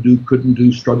I could do, couldn't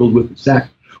do, struggled with,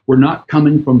 exact, were not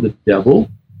coming from the devil.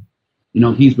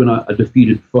 He's been a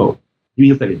defeated foe. He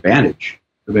has that advantage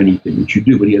of anything that you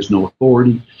do, but he has no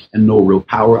authority and no real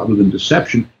power other than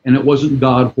deception. And it wasn't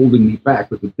God holding me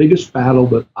back. But the biggest battle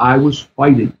that I was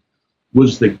fighting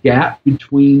was the gap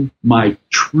between my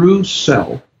true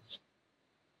self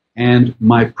and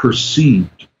my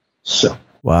perceived self.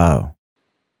 Wow.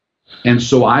 And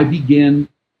so I began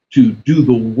to do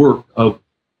the work of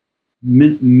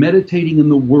meditating in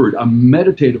the Word, a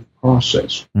meditative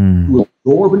process to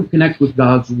absorb and connect with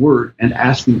God's Word and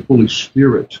asking the Holy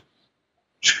Spirit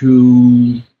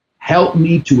to help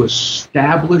me to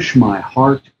establish my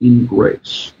heart in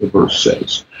grace, the verse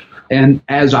says. And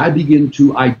as I begin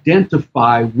to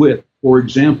identify with, for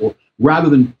example, rather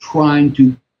than trying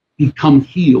to become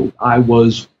healed, I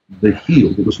was the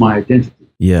healed. It was my identity.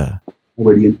 Yeah.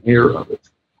 Already an heir of it.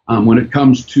 When it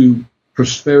comes to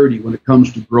prosperity, when it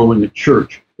comes to growing a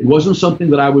church, it wasn't something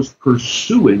that I was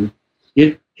pursuing.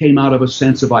 It came out of a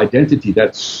sense of identity.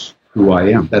 That's who I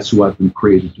am. That's who I've been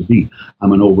created to be.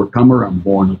 I'm an overcomer. I'm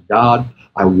born of God.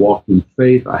 I walk in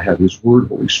faith. I have His Word.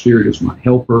 Holy Spirit is my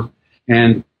helper.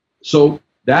 And so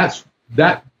that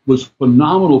was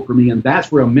phenomenal for me. And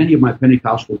that's where many of my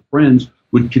Pentecostal friends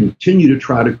would continue to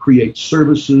try to create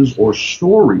services or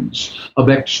stories of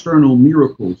external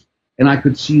miracles. And I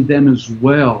could see them as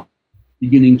well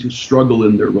beginning to struggle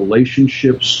in their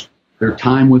relationships, their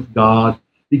time with God.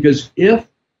 Because if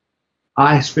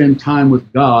I spend time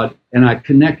with God and I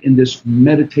connect in this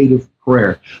meditative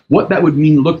prayer, what that would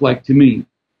look like to me.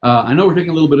 I know we're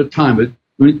taking a little bit of time, but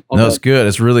no, it's good.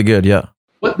 It's really good. Yeah.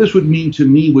 What this would mean to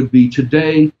me would be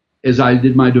today, as I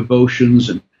did my devotions,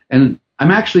 and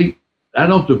I'm actually, I don't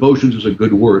know if devotions is a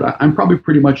good word. I'm probably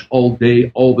pretty much all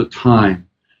day, all the time,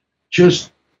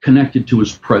 just connected to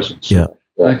His presence. Yeah.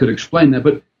 I could explain that,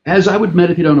 but as I would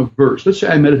meditate on a verse, let's say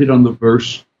I meditate on the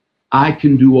verse, I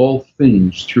can do all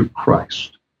things through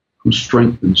Christ who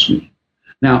strengthens me.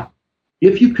 Now,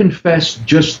 if you confess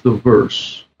just the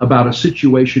verse about a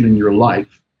situation in your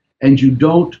life and you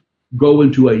don't go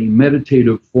into a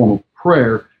meditative form of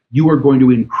prayer, you are going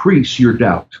to increase your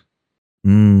doubt.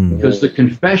 Because the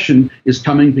confession is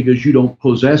coming because you don't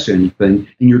possess anything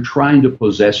and you're trying to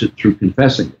possess it through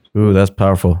confessing it. Ooh, that's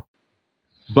powerful.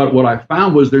 But what I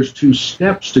found was there's 2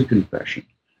 steps to confession.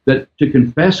 That to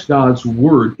confess God's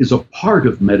Word is a part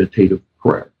of meditative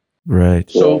prayer. Right.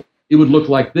 So it would look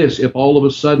like this. If all of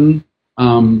a sudden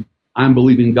I'm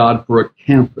believing God for a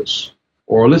campus,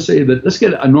 or let's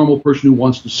get a normal person who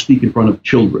wants to speak in front of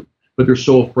children, but they're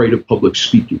so afraid of public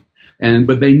speaking.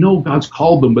 But they know God's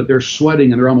called them, but they're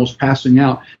sweating and they're almost passing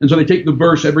out. And so they take the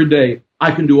verse every day, I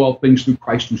can do all things through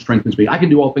Christ who strengthens me. I can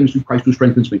do all things through Christ who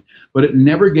strengthens me. But it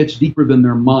never gets deeper than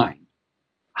their mind.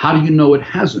 How do you know it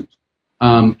hasn't?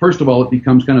 First of all, it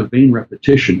becomes kind of vain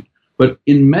repetition. But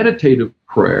in meditative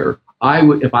prayer,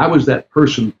 if I was that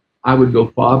person, I would go,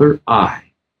 Father, I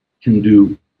can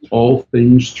do all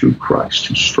things through Christ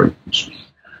who strengthens me.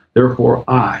 Therefore,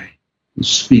 I can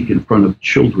speak in front of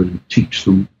children and teach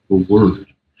them the Word.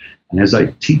 And as I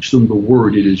teach them the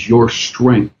Word, it is your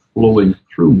strength flowing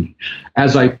through me.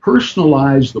 As I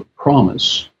personalize the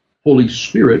promise, Holy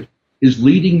Spirit is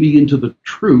leading me into the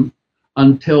truth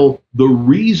until the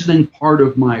reasoning part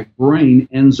of my brain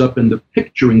ends up in the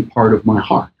picturing part of my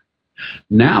heart.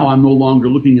 Now I'm no longer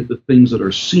looking at the things that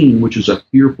are seen, which is a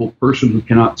fearful person who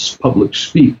cannot public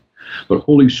speak. But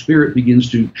Holy Spirit begins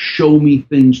to show me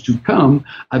things to come.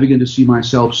 I begin to see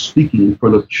myself speaking in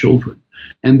front of children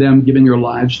and them giving their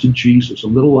lives to Jesus,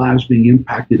 and little lives being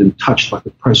impacted and touched by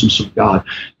the presence of God.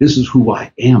 This is who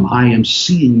I am. I am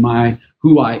seeing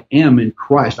who I am in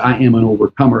Christ. I am an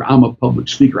overcomer. I'm a public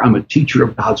speaker. I'm a teacher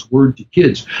of God's Word to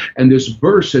kids. And this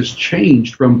verse has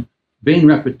changed from vain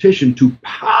repetition to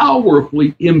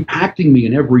powerfully impacting me.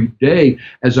 And every day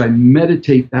as I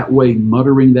meditate that way,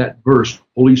 muttering that verse,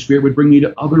 Holy Spirit would bring me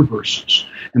to other verses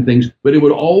and things. But it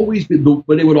would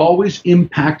always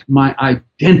impact my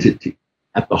identity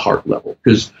at the heart level,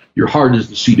 because your heart is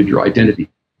the seat of your identity.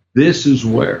 This is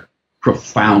where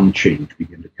profound change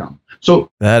begin to come. So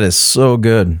that is so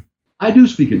good. I do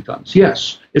speak in tongues.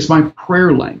 Yes, it's my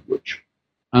prayer language.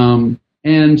 And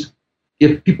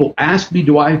if people ask me,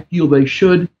 do I feel they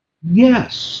should?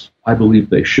 Yes, I believe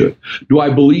they should. Do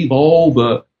I believe all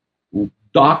the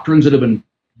doctrines that have been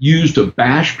used to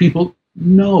bash people?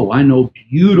 No, I know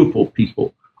beautiful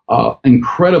people,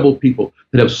 incredible people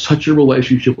that have such a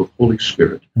relationship with Holy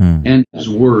Spirit and His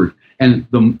Word. And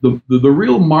the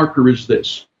real marker is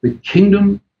this: the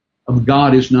kingdom of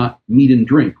God is not meat and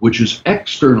drink, which is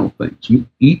external things.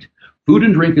 Food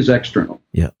and drink is external,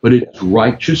 but it's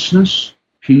righteousness,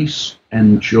 peace,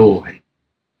 and joy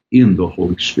in the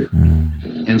Holy Spirit.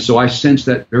 And so I sense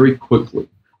that very quickly.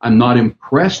 I'm not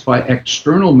impressed by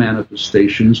external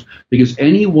manifestations, because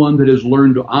anyone that has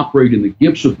learned to operate in the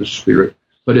gifts of the Spirit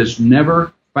but has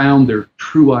never found their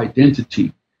true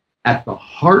identity at the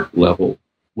heart level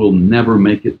will never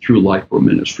make it through life or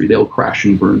ministry. They'll crash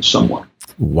and burn somewhere.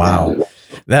 Wow.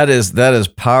 That is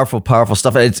powerful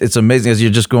stuff. It's amazing as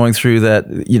you're just going through that,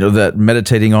 that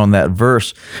meditating on that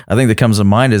verse. I think that comes to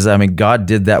mind is, God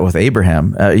did that with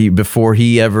Abraham before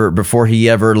he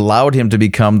ever allowed him to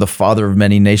become the father of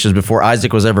many nations. Before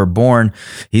Isaac was ever born,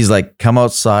 he's like, come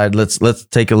outside, let's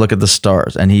take a look at the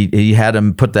stars. And he had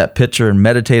him put that picture and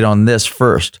meditate on this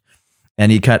first.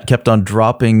 And he kept on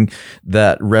dropping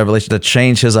that revelation to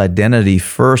change his identity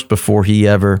first before he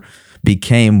ever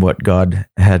became what God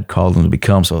had called him to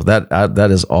become. So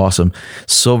that is awesome.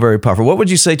 So very powerful. What would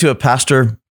you say to a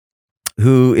pastor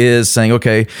who is saying,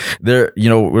 okay, they're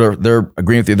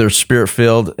agreeing with you, they're spirit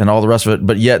filled and all the rest of it,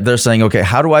 but yet they're saying, okay,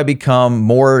 how do I become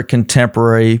more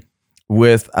contemporary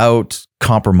without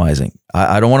compromising?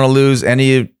 I don't want to lose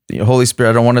any Holy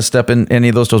Spirit. I don't want to step in any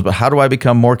of those toes, but how do I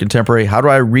become more contemporary? How do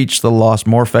I reach the lost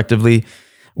more effectively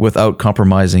without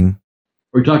compromising?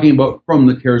 Are you talking about from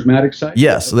the charismatic side?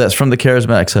 Yes, that's from the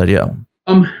charismatic side, yeah.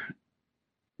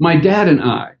 My dad and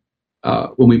I,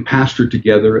 when we pastored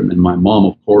together, and then my mom,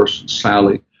 of course, and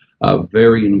Sally,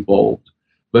 very involved.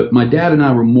 But my dad and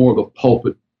I were more of a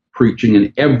pulpit preaching.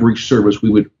 In every service, we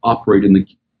would operate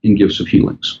in gifts of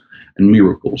healings and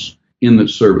miracles in the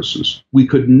services. We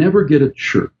could never get a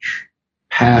church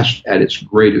past at its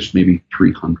greatest, maybe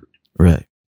 300. Right.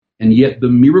 And yet the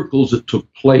miracles that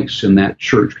took place in that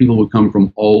church, people would come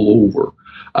from all over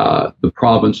the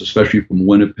province, especially from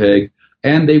Winnipeg,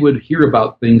 and they would hear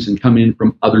about things and come in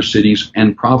from other cities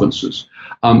and provinces,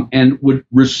 and would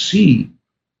receive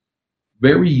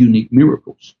very unique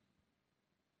miracles.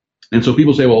 And so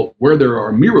people say, well, where there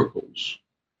are miracles,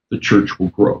 the church will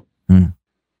grow.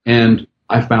 And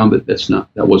I found that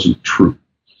wasn't true.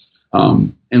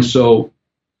 And so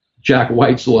Jack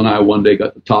Weitzel and I one day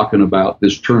got to talking about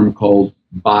this term called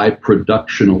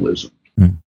byproductionalism.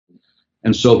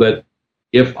 And so that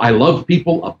if I love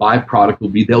people, a byproduct will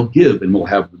be they'll give and we'll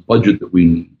have the budget that we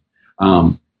need.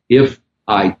 If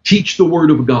I teach the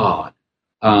word of God,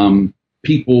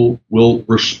 people will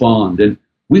respond. And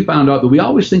we found out that we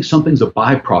always think something's a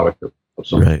byproduct of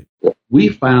something. Right. We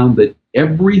found that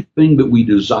everything that we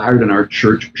desired in our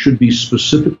church should be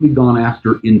specifically gone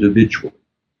after individually.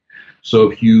 So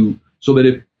that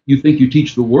if you think you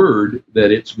teach the word,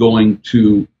 that it's going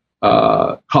to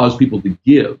cause people to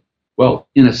give. Well,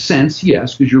 in a sense,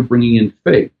 yes, because you're bringing in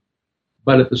faith.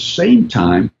 But at the same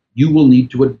time, you will need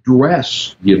to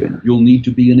address giving. You'll need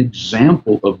to be an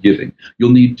example of giving.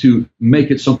 You'll need to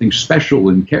make it something special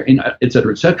and et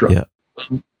cetera, et cetera. Yeah.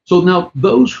 So now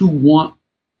those who want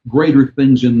greater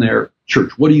things in their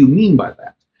church, what do you mean by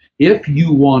that? If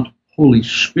you want Holy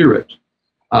Spirit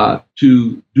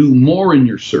to do more in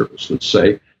your service, let's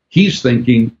say, he's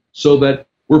thinking so that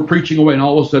we're preaching away and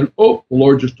all of a sudden, oh, the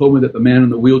Lord just told me that the man in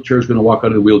the wheelchair is going to walk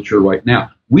out of the wheelchair right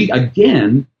now. We,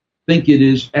 again, think it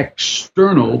is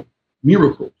external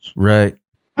miracles. Right.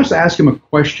 I just ask him a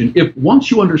question. If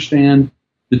once you understand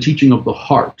the teaching of the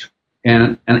heart,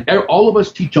 and all of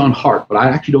us teach on heart, but I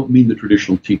actually don't mean the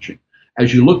traditional teaching.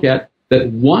 As you look at that,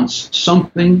 once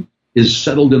something is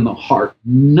settled in the heart,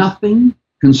 nothing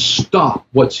can stop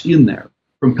what's in there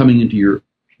from coming into your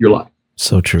life.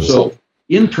 So true. So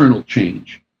internal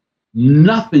change,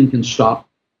 nothing can stop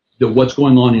what's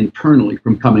going on internally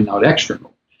from coming out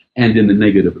external, and in the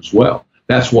negative as well.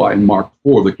 That's why in Mark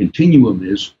 4, the continuum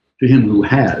is to him who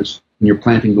has, and you're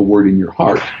planting the word in your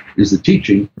heart, is the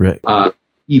teaching, right.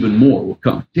 Even more will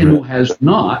come. To him who has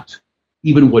not,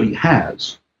 even what he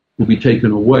has will be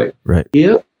taken away. Right.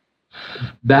 If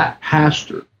that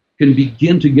pastor can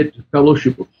begin to get to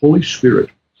fellowship with Holy Spirit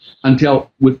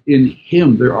until within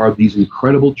him there are these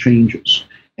incredible changes,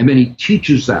 and then he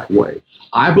teaches that way,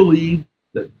 I believe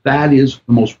that is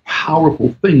the most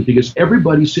powerful thing, because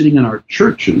everybody sitting in our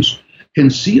churches can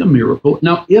see a miracle.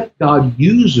 Now, if God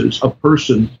uses a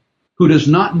person who does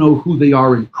not know who they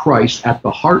are in Christ at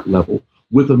the heart level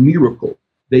with a miracle,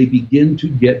 they begin to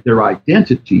get their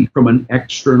identity from an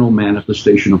external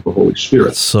manifestation of the Holy Spirit.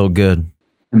 That's so good.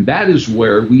 And that is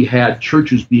where we had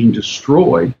churches being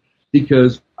destroyed,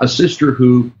 because a sister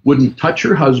who wouldn't touch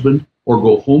her husband or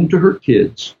go home to her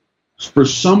kids, for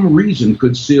some reason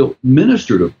could still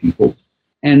minister to people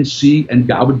and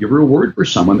God would give her a word for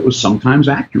someone that was sometimes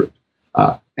accurate.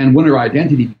 And when her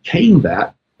identity became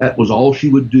that was all she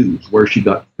would do, is where she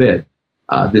got fed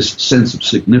this sense of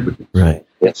significance. Right.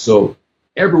 So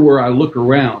everywhere I look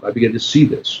around, I begin to see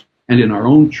this. And in our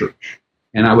own church,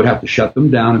 and I would have to shut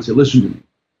them down and say, listen to me,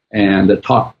 and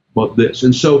talk about this.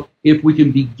 And so if we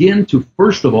can begin to,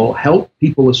 first of all, help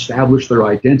people establish their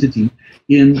identity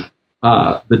in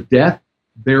the death,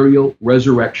 burial,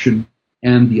 resurrection,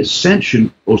 and the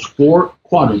ascension, those four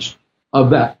quadrants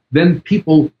of that, then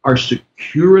people are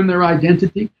secure in their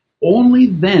identity. Only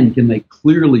then can they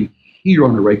clearly hear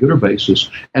on a regular basis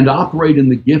and operate in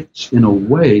the gifts in a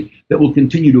way that will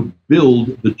continue to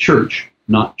build the church,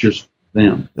 not just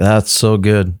them. That's so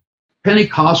good.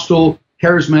 Pentecostal,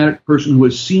 charismatic person who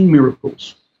has seen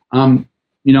miracles.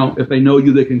 If they know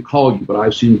you, they can call you, but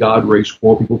I've seen God raise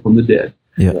 4 people from the dead.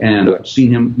 Yeah. And I've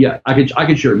seen him, I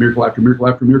could share miracle after miracle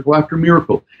after miracle after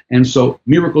miracle. And so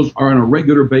miracles are on a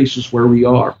regular basis where we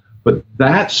are. But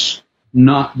that's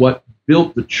not what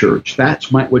built the church.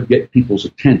 That's what get people's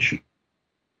attention.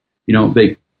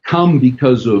 They come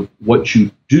because of what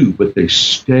you do, but they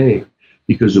stay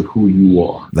because of who you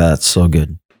are. That's so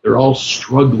good. They're all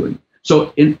struggling.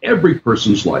 So in every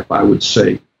person's life, I would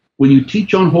say, when you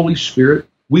teach on Holy Spirit,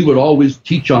 we would always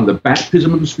teach on the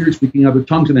baptism of the Spirit, speaking other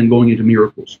tongues, and then going into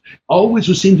miracles. Always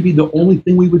would seem to be the only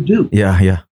thing we would do.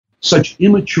 Yeah. Such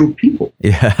immature people.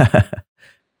 Yeah.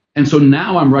 And so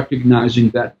now I'm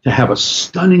recognizing that to have a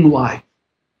stunning life,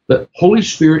 the Holy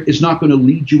Spirit is not going to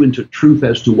lead you into truth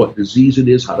as to what disease it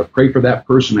is, how to pray for that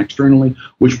person externally,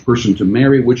 which person to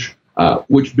marry, which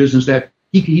business to have.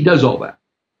 He does all that.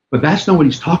 But that's not what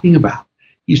he's talking about.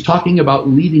 He's talking about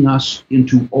leading us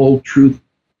into all truth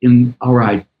in our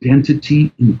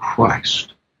identity in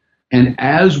Christ. And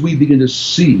as we begin to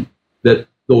see that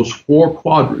those four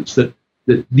quadrants, that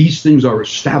these things are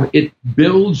established, it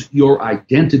builds your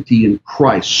identity in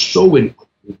Christ so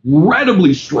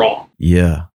incredibly strong.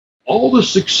 Yeah. All the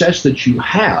success that you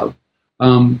have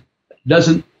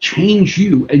doesn't change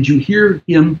you, and you hear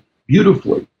him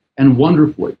beautifully and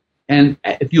wonderfully. And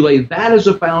if you lay that as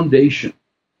a foundation,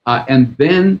 and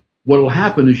then what will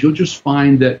happen is you'll just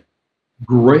find that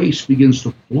grace begins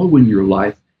to flow in your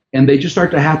life, and they just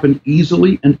start to happen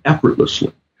easily and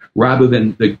effortlessly, rather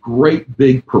than the great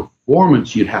big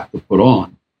performance you'd have to put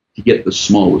on to get the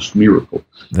smallest miracle.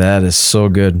 That is so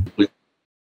good.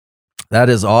 That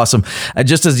is awesome. And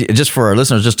just for our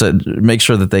listeners, just to make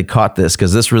sure that they caught this,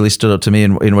 because this really stood out to me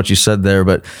in what you said there.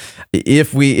 But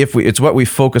if we, it's what we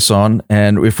focus on,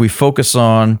 and if we focus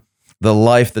on the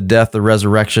life, the death, the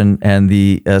resurrection, and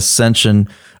the ascension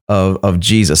of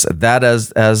Jesus, that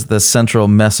as the central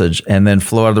message, and then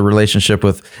flow out of the relationship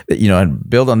with, and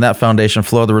build on that foundation,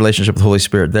 flow out of the relationship with the Holy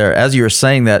Spirit there. As you were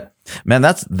saying that, man,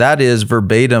 that is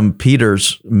verbatim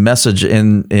Peter's message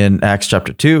in Acts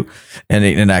chapter 2 and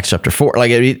in Acts chapter 4.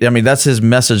 Like, I mean, that's his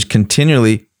message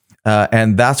continually.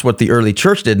 And that's what the early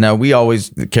church did. Now, we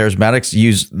always, the charismatics,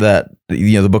 use that,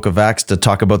 the book of Acts to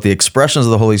talk about the expressions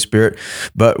of the Holy Spirit,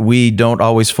 but we don't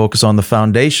always focus on the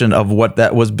foundation of what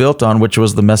that was built on, which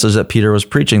was the message that Peter was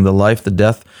preaching, the life, the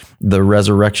death, the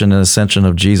resurrection and ascension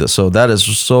of Jesus. So that is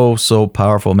so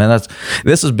powerful, man.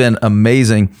 This has been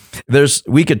amazing.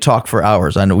 We could talk for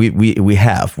hours. I know we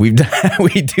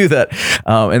do that.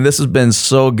 And this has been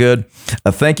so good.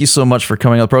 Thank you so much for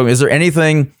coming on the program. Is there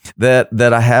anything that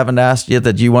I haven't asked yet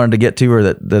that you wanted to get to, or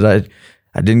that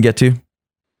I didn't get to?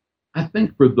 I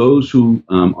think for those who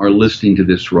are listening to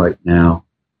this right now,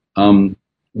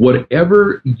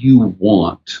 whatever you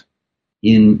want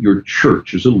in your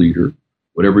church as a leader,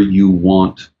 whatever you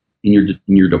want in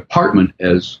your department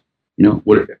as,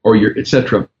 or your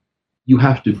etc., you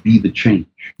have to be the change.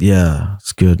 Yeah,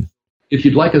 it's good. If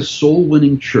you'd like a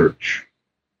soul-winning church,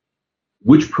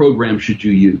 which program should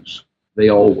you use? They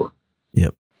all work.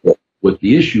 Yep. What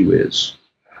the issue is,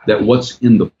 that what's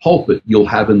in the pulpit you'll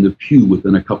have in the pew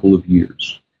within a couple of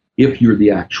years, if you're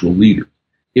the actual leader.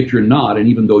 If you're not, and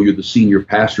even though you're the senior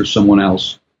pastor, someone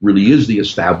else really is the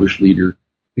established leader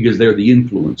because they're the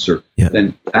influencer,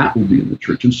 then that will be in the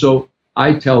church. And so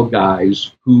I tell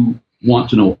guys who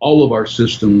want to know all of our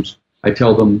systems, I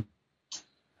tell them,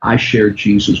 I share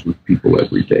Jesus with people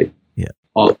every day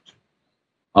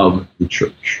of the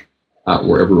church,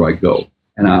 wherever I go.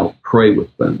 And I'll pray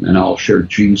with them, and I'll share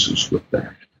Jesus with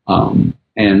them.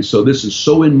 And so this is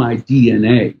so in my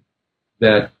DNA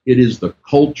that it is the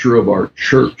culture of our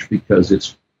church, because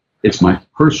it's my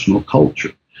personal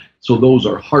culture. So those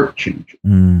are heart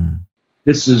changing.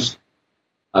 This is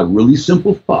a really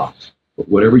simple thought, but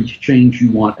whatever change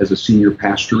you want as a senior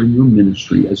pastor in your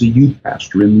ministry, as a youth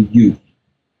pastor in the youth,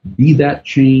 be that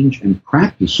change and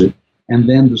practice it. And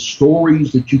then the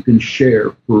stories that you can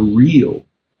share for real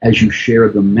as you share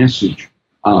the message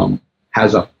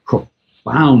has a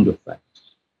profound effect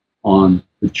on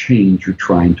the change you're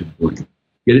trying to bring.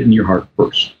 Get it in your heart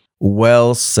first.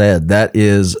 Well said. That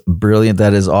is brilliant.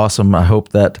 That is awesome. I hope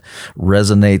that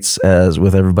resonates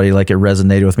with everybody like it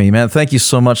resonated with me. Man, thank you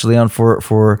so much, Leon,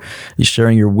 for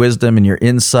sharing your wisdom and your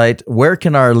insight. Where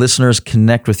can our listeners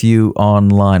connect with you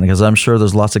online? Because I'm sure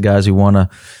there's lots of guys who want to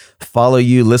follow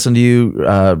you, listen to you,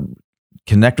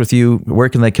 connect with you. Where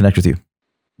can they connect with you?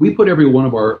 We put every one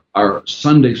of our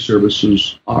Sunday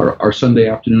services, our Sunday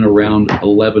afternoon around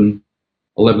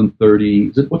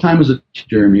 11:30. What time is it,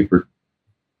 Jeremy, for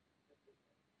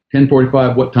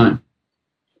 10:45? What time?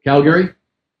 Calgary?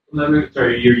 11,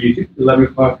 sorry, your YouTube, 11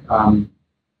 o'clock.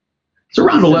 It's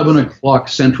around 11 o'clock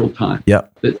Central Time. Yeah.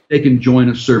 That they can join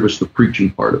a service, the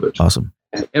preaching part of it. Awesome.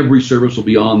 And every service will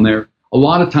be on there. A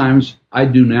lot of times I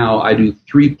do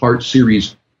 3-part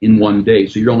series in one day,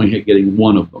 so you're only getting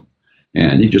one of them.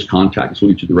 And you just contact us.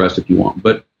 We'll get you the rest if you want.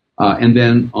 But and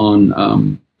then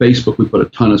on Facebook, we put a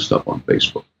ton of stuff on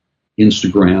Facebook.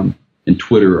 Instagram and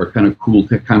Twitter are kind of cool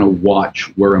to kind of watch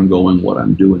where I'm going, what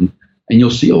I'm doing. And you'll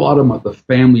see a lot of the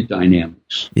family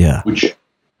dynamics, which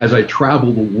as I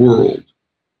travel the world,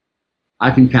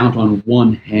 I can count on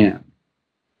one hand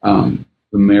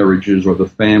the marriages or the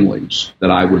families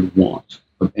that I would want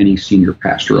of any senior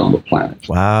pastor on the planet.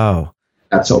 Wow.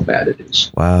 That's how bad it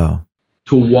is. Wow.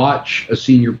 To watch a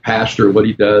senior pastor, what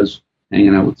he does,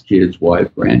 hanging out with kids,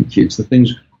 wife, grandkids, the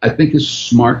things I think is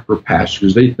smart for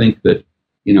pastors. They think that,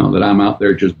 that I'm out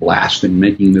there just blasting,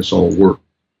 making this all work.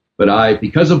 But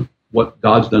because of what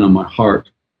God's done in my heart,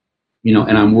 and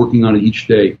I'm working on it each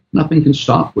day, nothing can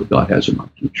stop what God has in my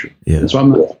future. Yeah. And so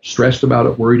I'm not stressed about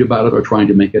it, worried about it, or trying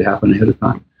to make it happen ahead of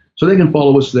time. So they can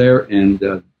follow us there, and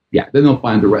then they'll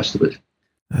find the rest of it.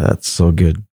 That's so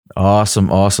good. Awesome.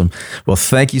 Well,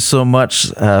 thank you so much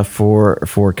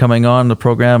for coming on the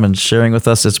program and sharing with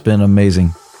us. It's been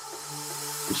amazing.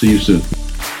 We'll see you soon.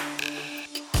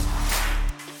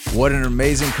 What an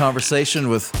amazing conversation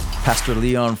with Pastor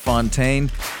Leon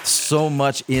Fontaine. So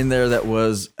much in there that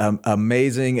was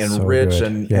amazing and so rich,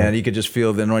 and you could just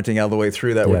feel the anointing all the way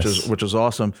through that, yes. which is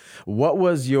awesome. What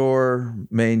was your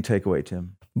main takeaway,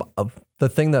 Tim? The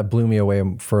thing that blew me away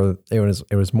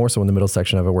it was more so in the middle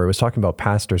section of it, where it was talking about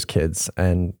pastors' kids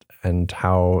and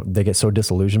how they get so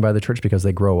disillusioned by the church because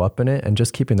they grow up in it, and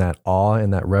just keeping that awe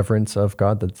and that reverence of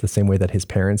God. That's the same way that his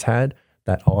parents had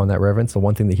that awe and that reverence. The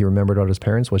one thing that he remembered about his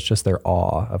parents was just their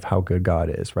awe of how good God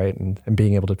is, right? And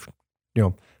being able to,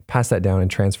 pass that down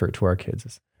and transfer it to our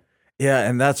kids. Yeah,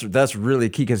 and that's really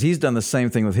key, because he's done the same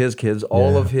thing with his kids.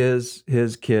 All of his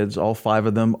kids, all 5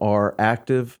 of them, are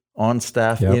active on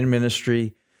staff in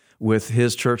ministry with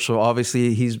his church. So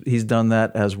obviously he's done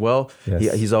that as well.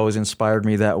 Yes. He's always inspired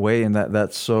me that way, and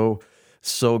that's so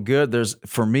good.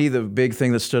 For me, the big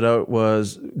thing that stood out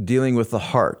was dealing with the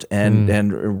heart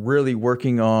and really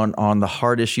working on the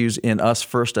heart issues in us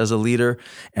first as a leader,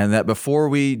 and that before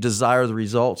we desire the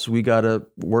results, we got to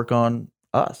work on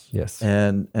us. Yes.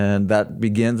 And that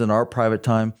begins in our private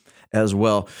time as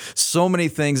well. So many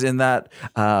things in that.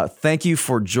 Thank you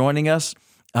for joining us.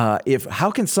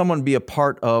 How can someone be a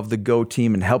part of the Go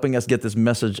team and helping us get this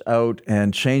message out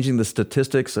and changing the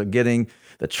statistics of getting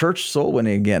the church soul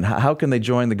winning again? How can they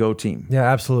join the Go team? Yeah,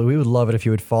 absolutely. We would love it if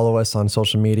you would follow us on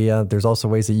social media. There's also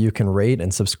ways that you can rate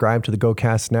and subscribe to the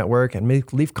GoCast network, and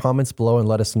leave comments below and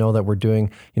let us know that we're doing,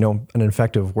 an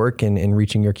effective work in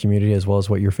reaching your community as well as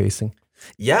what you're facing.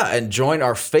 Yeah, and join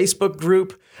our Facebook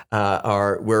group.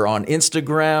 We're on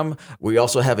Instagram. We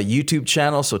also have a YouTube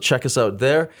channel, so check us out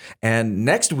there. And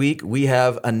next week, we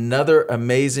have another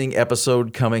amazing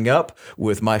episode coming up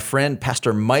with my friend,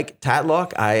 Pastor Mike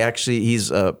Tatlock.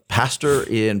 He's a pastor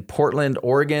in Portland,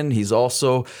 Oregon. He's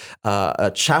also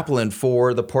a chaplain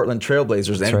for the Portland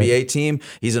Trailblazers NBA team.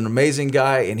 He's an amazing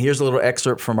guy, and here's a little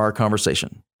excerpt from our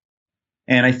conversation.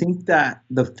 And I think that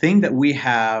the thing that we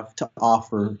have to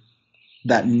offer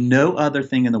that no other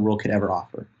thing in the world could ever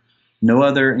offer. No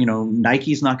other,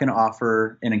 Nike's not going to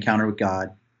offer an encounter with God.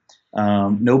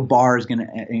 No bar is going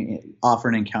to offer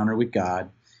an encounter with God.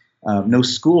 No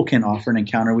school can offer an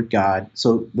encounter with God.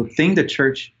 So the thing the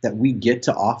church that we get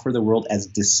to offer the world as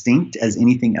distinct as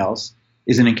anything else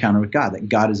is an encounter with God, that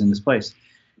God is in this place.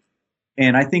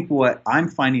 And I think what I'm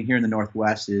finding here in the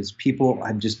Northwest is people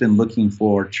have just been looking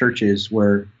for churches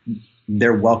where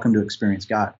they're welcome to experience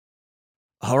God.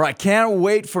 All right, can't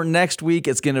wait for next week.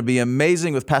 It's going to be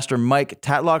amazing with Pastor Mike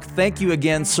Tatlock. Thank you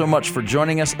again so much for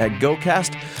joining us at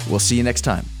GoCast. We'll see you next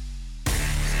time.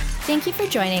 Thank you for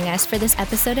joining us for this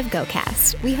episode of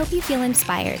GoCast. We hope you feel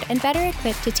inspired and better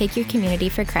equipped to take your community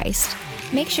for Christ.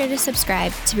 Make sure to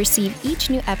subscribe to receive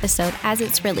each new episode as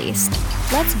it's released.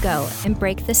 Let's go and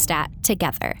break the stat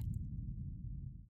together.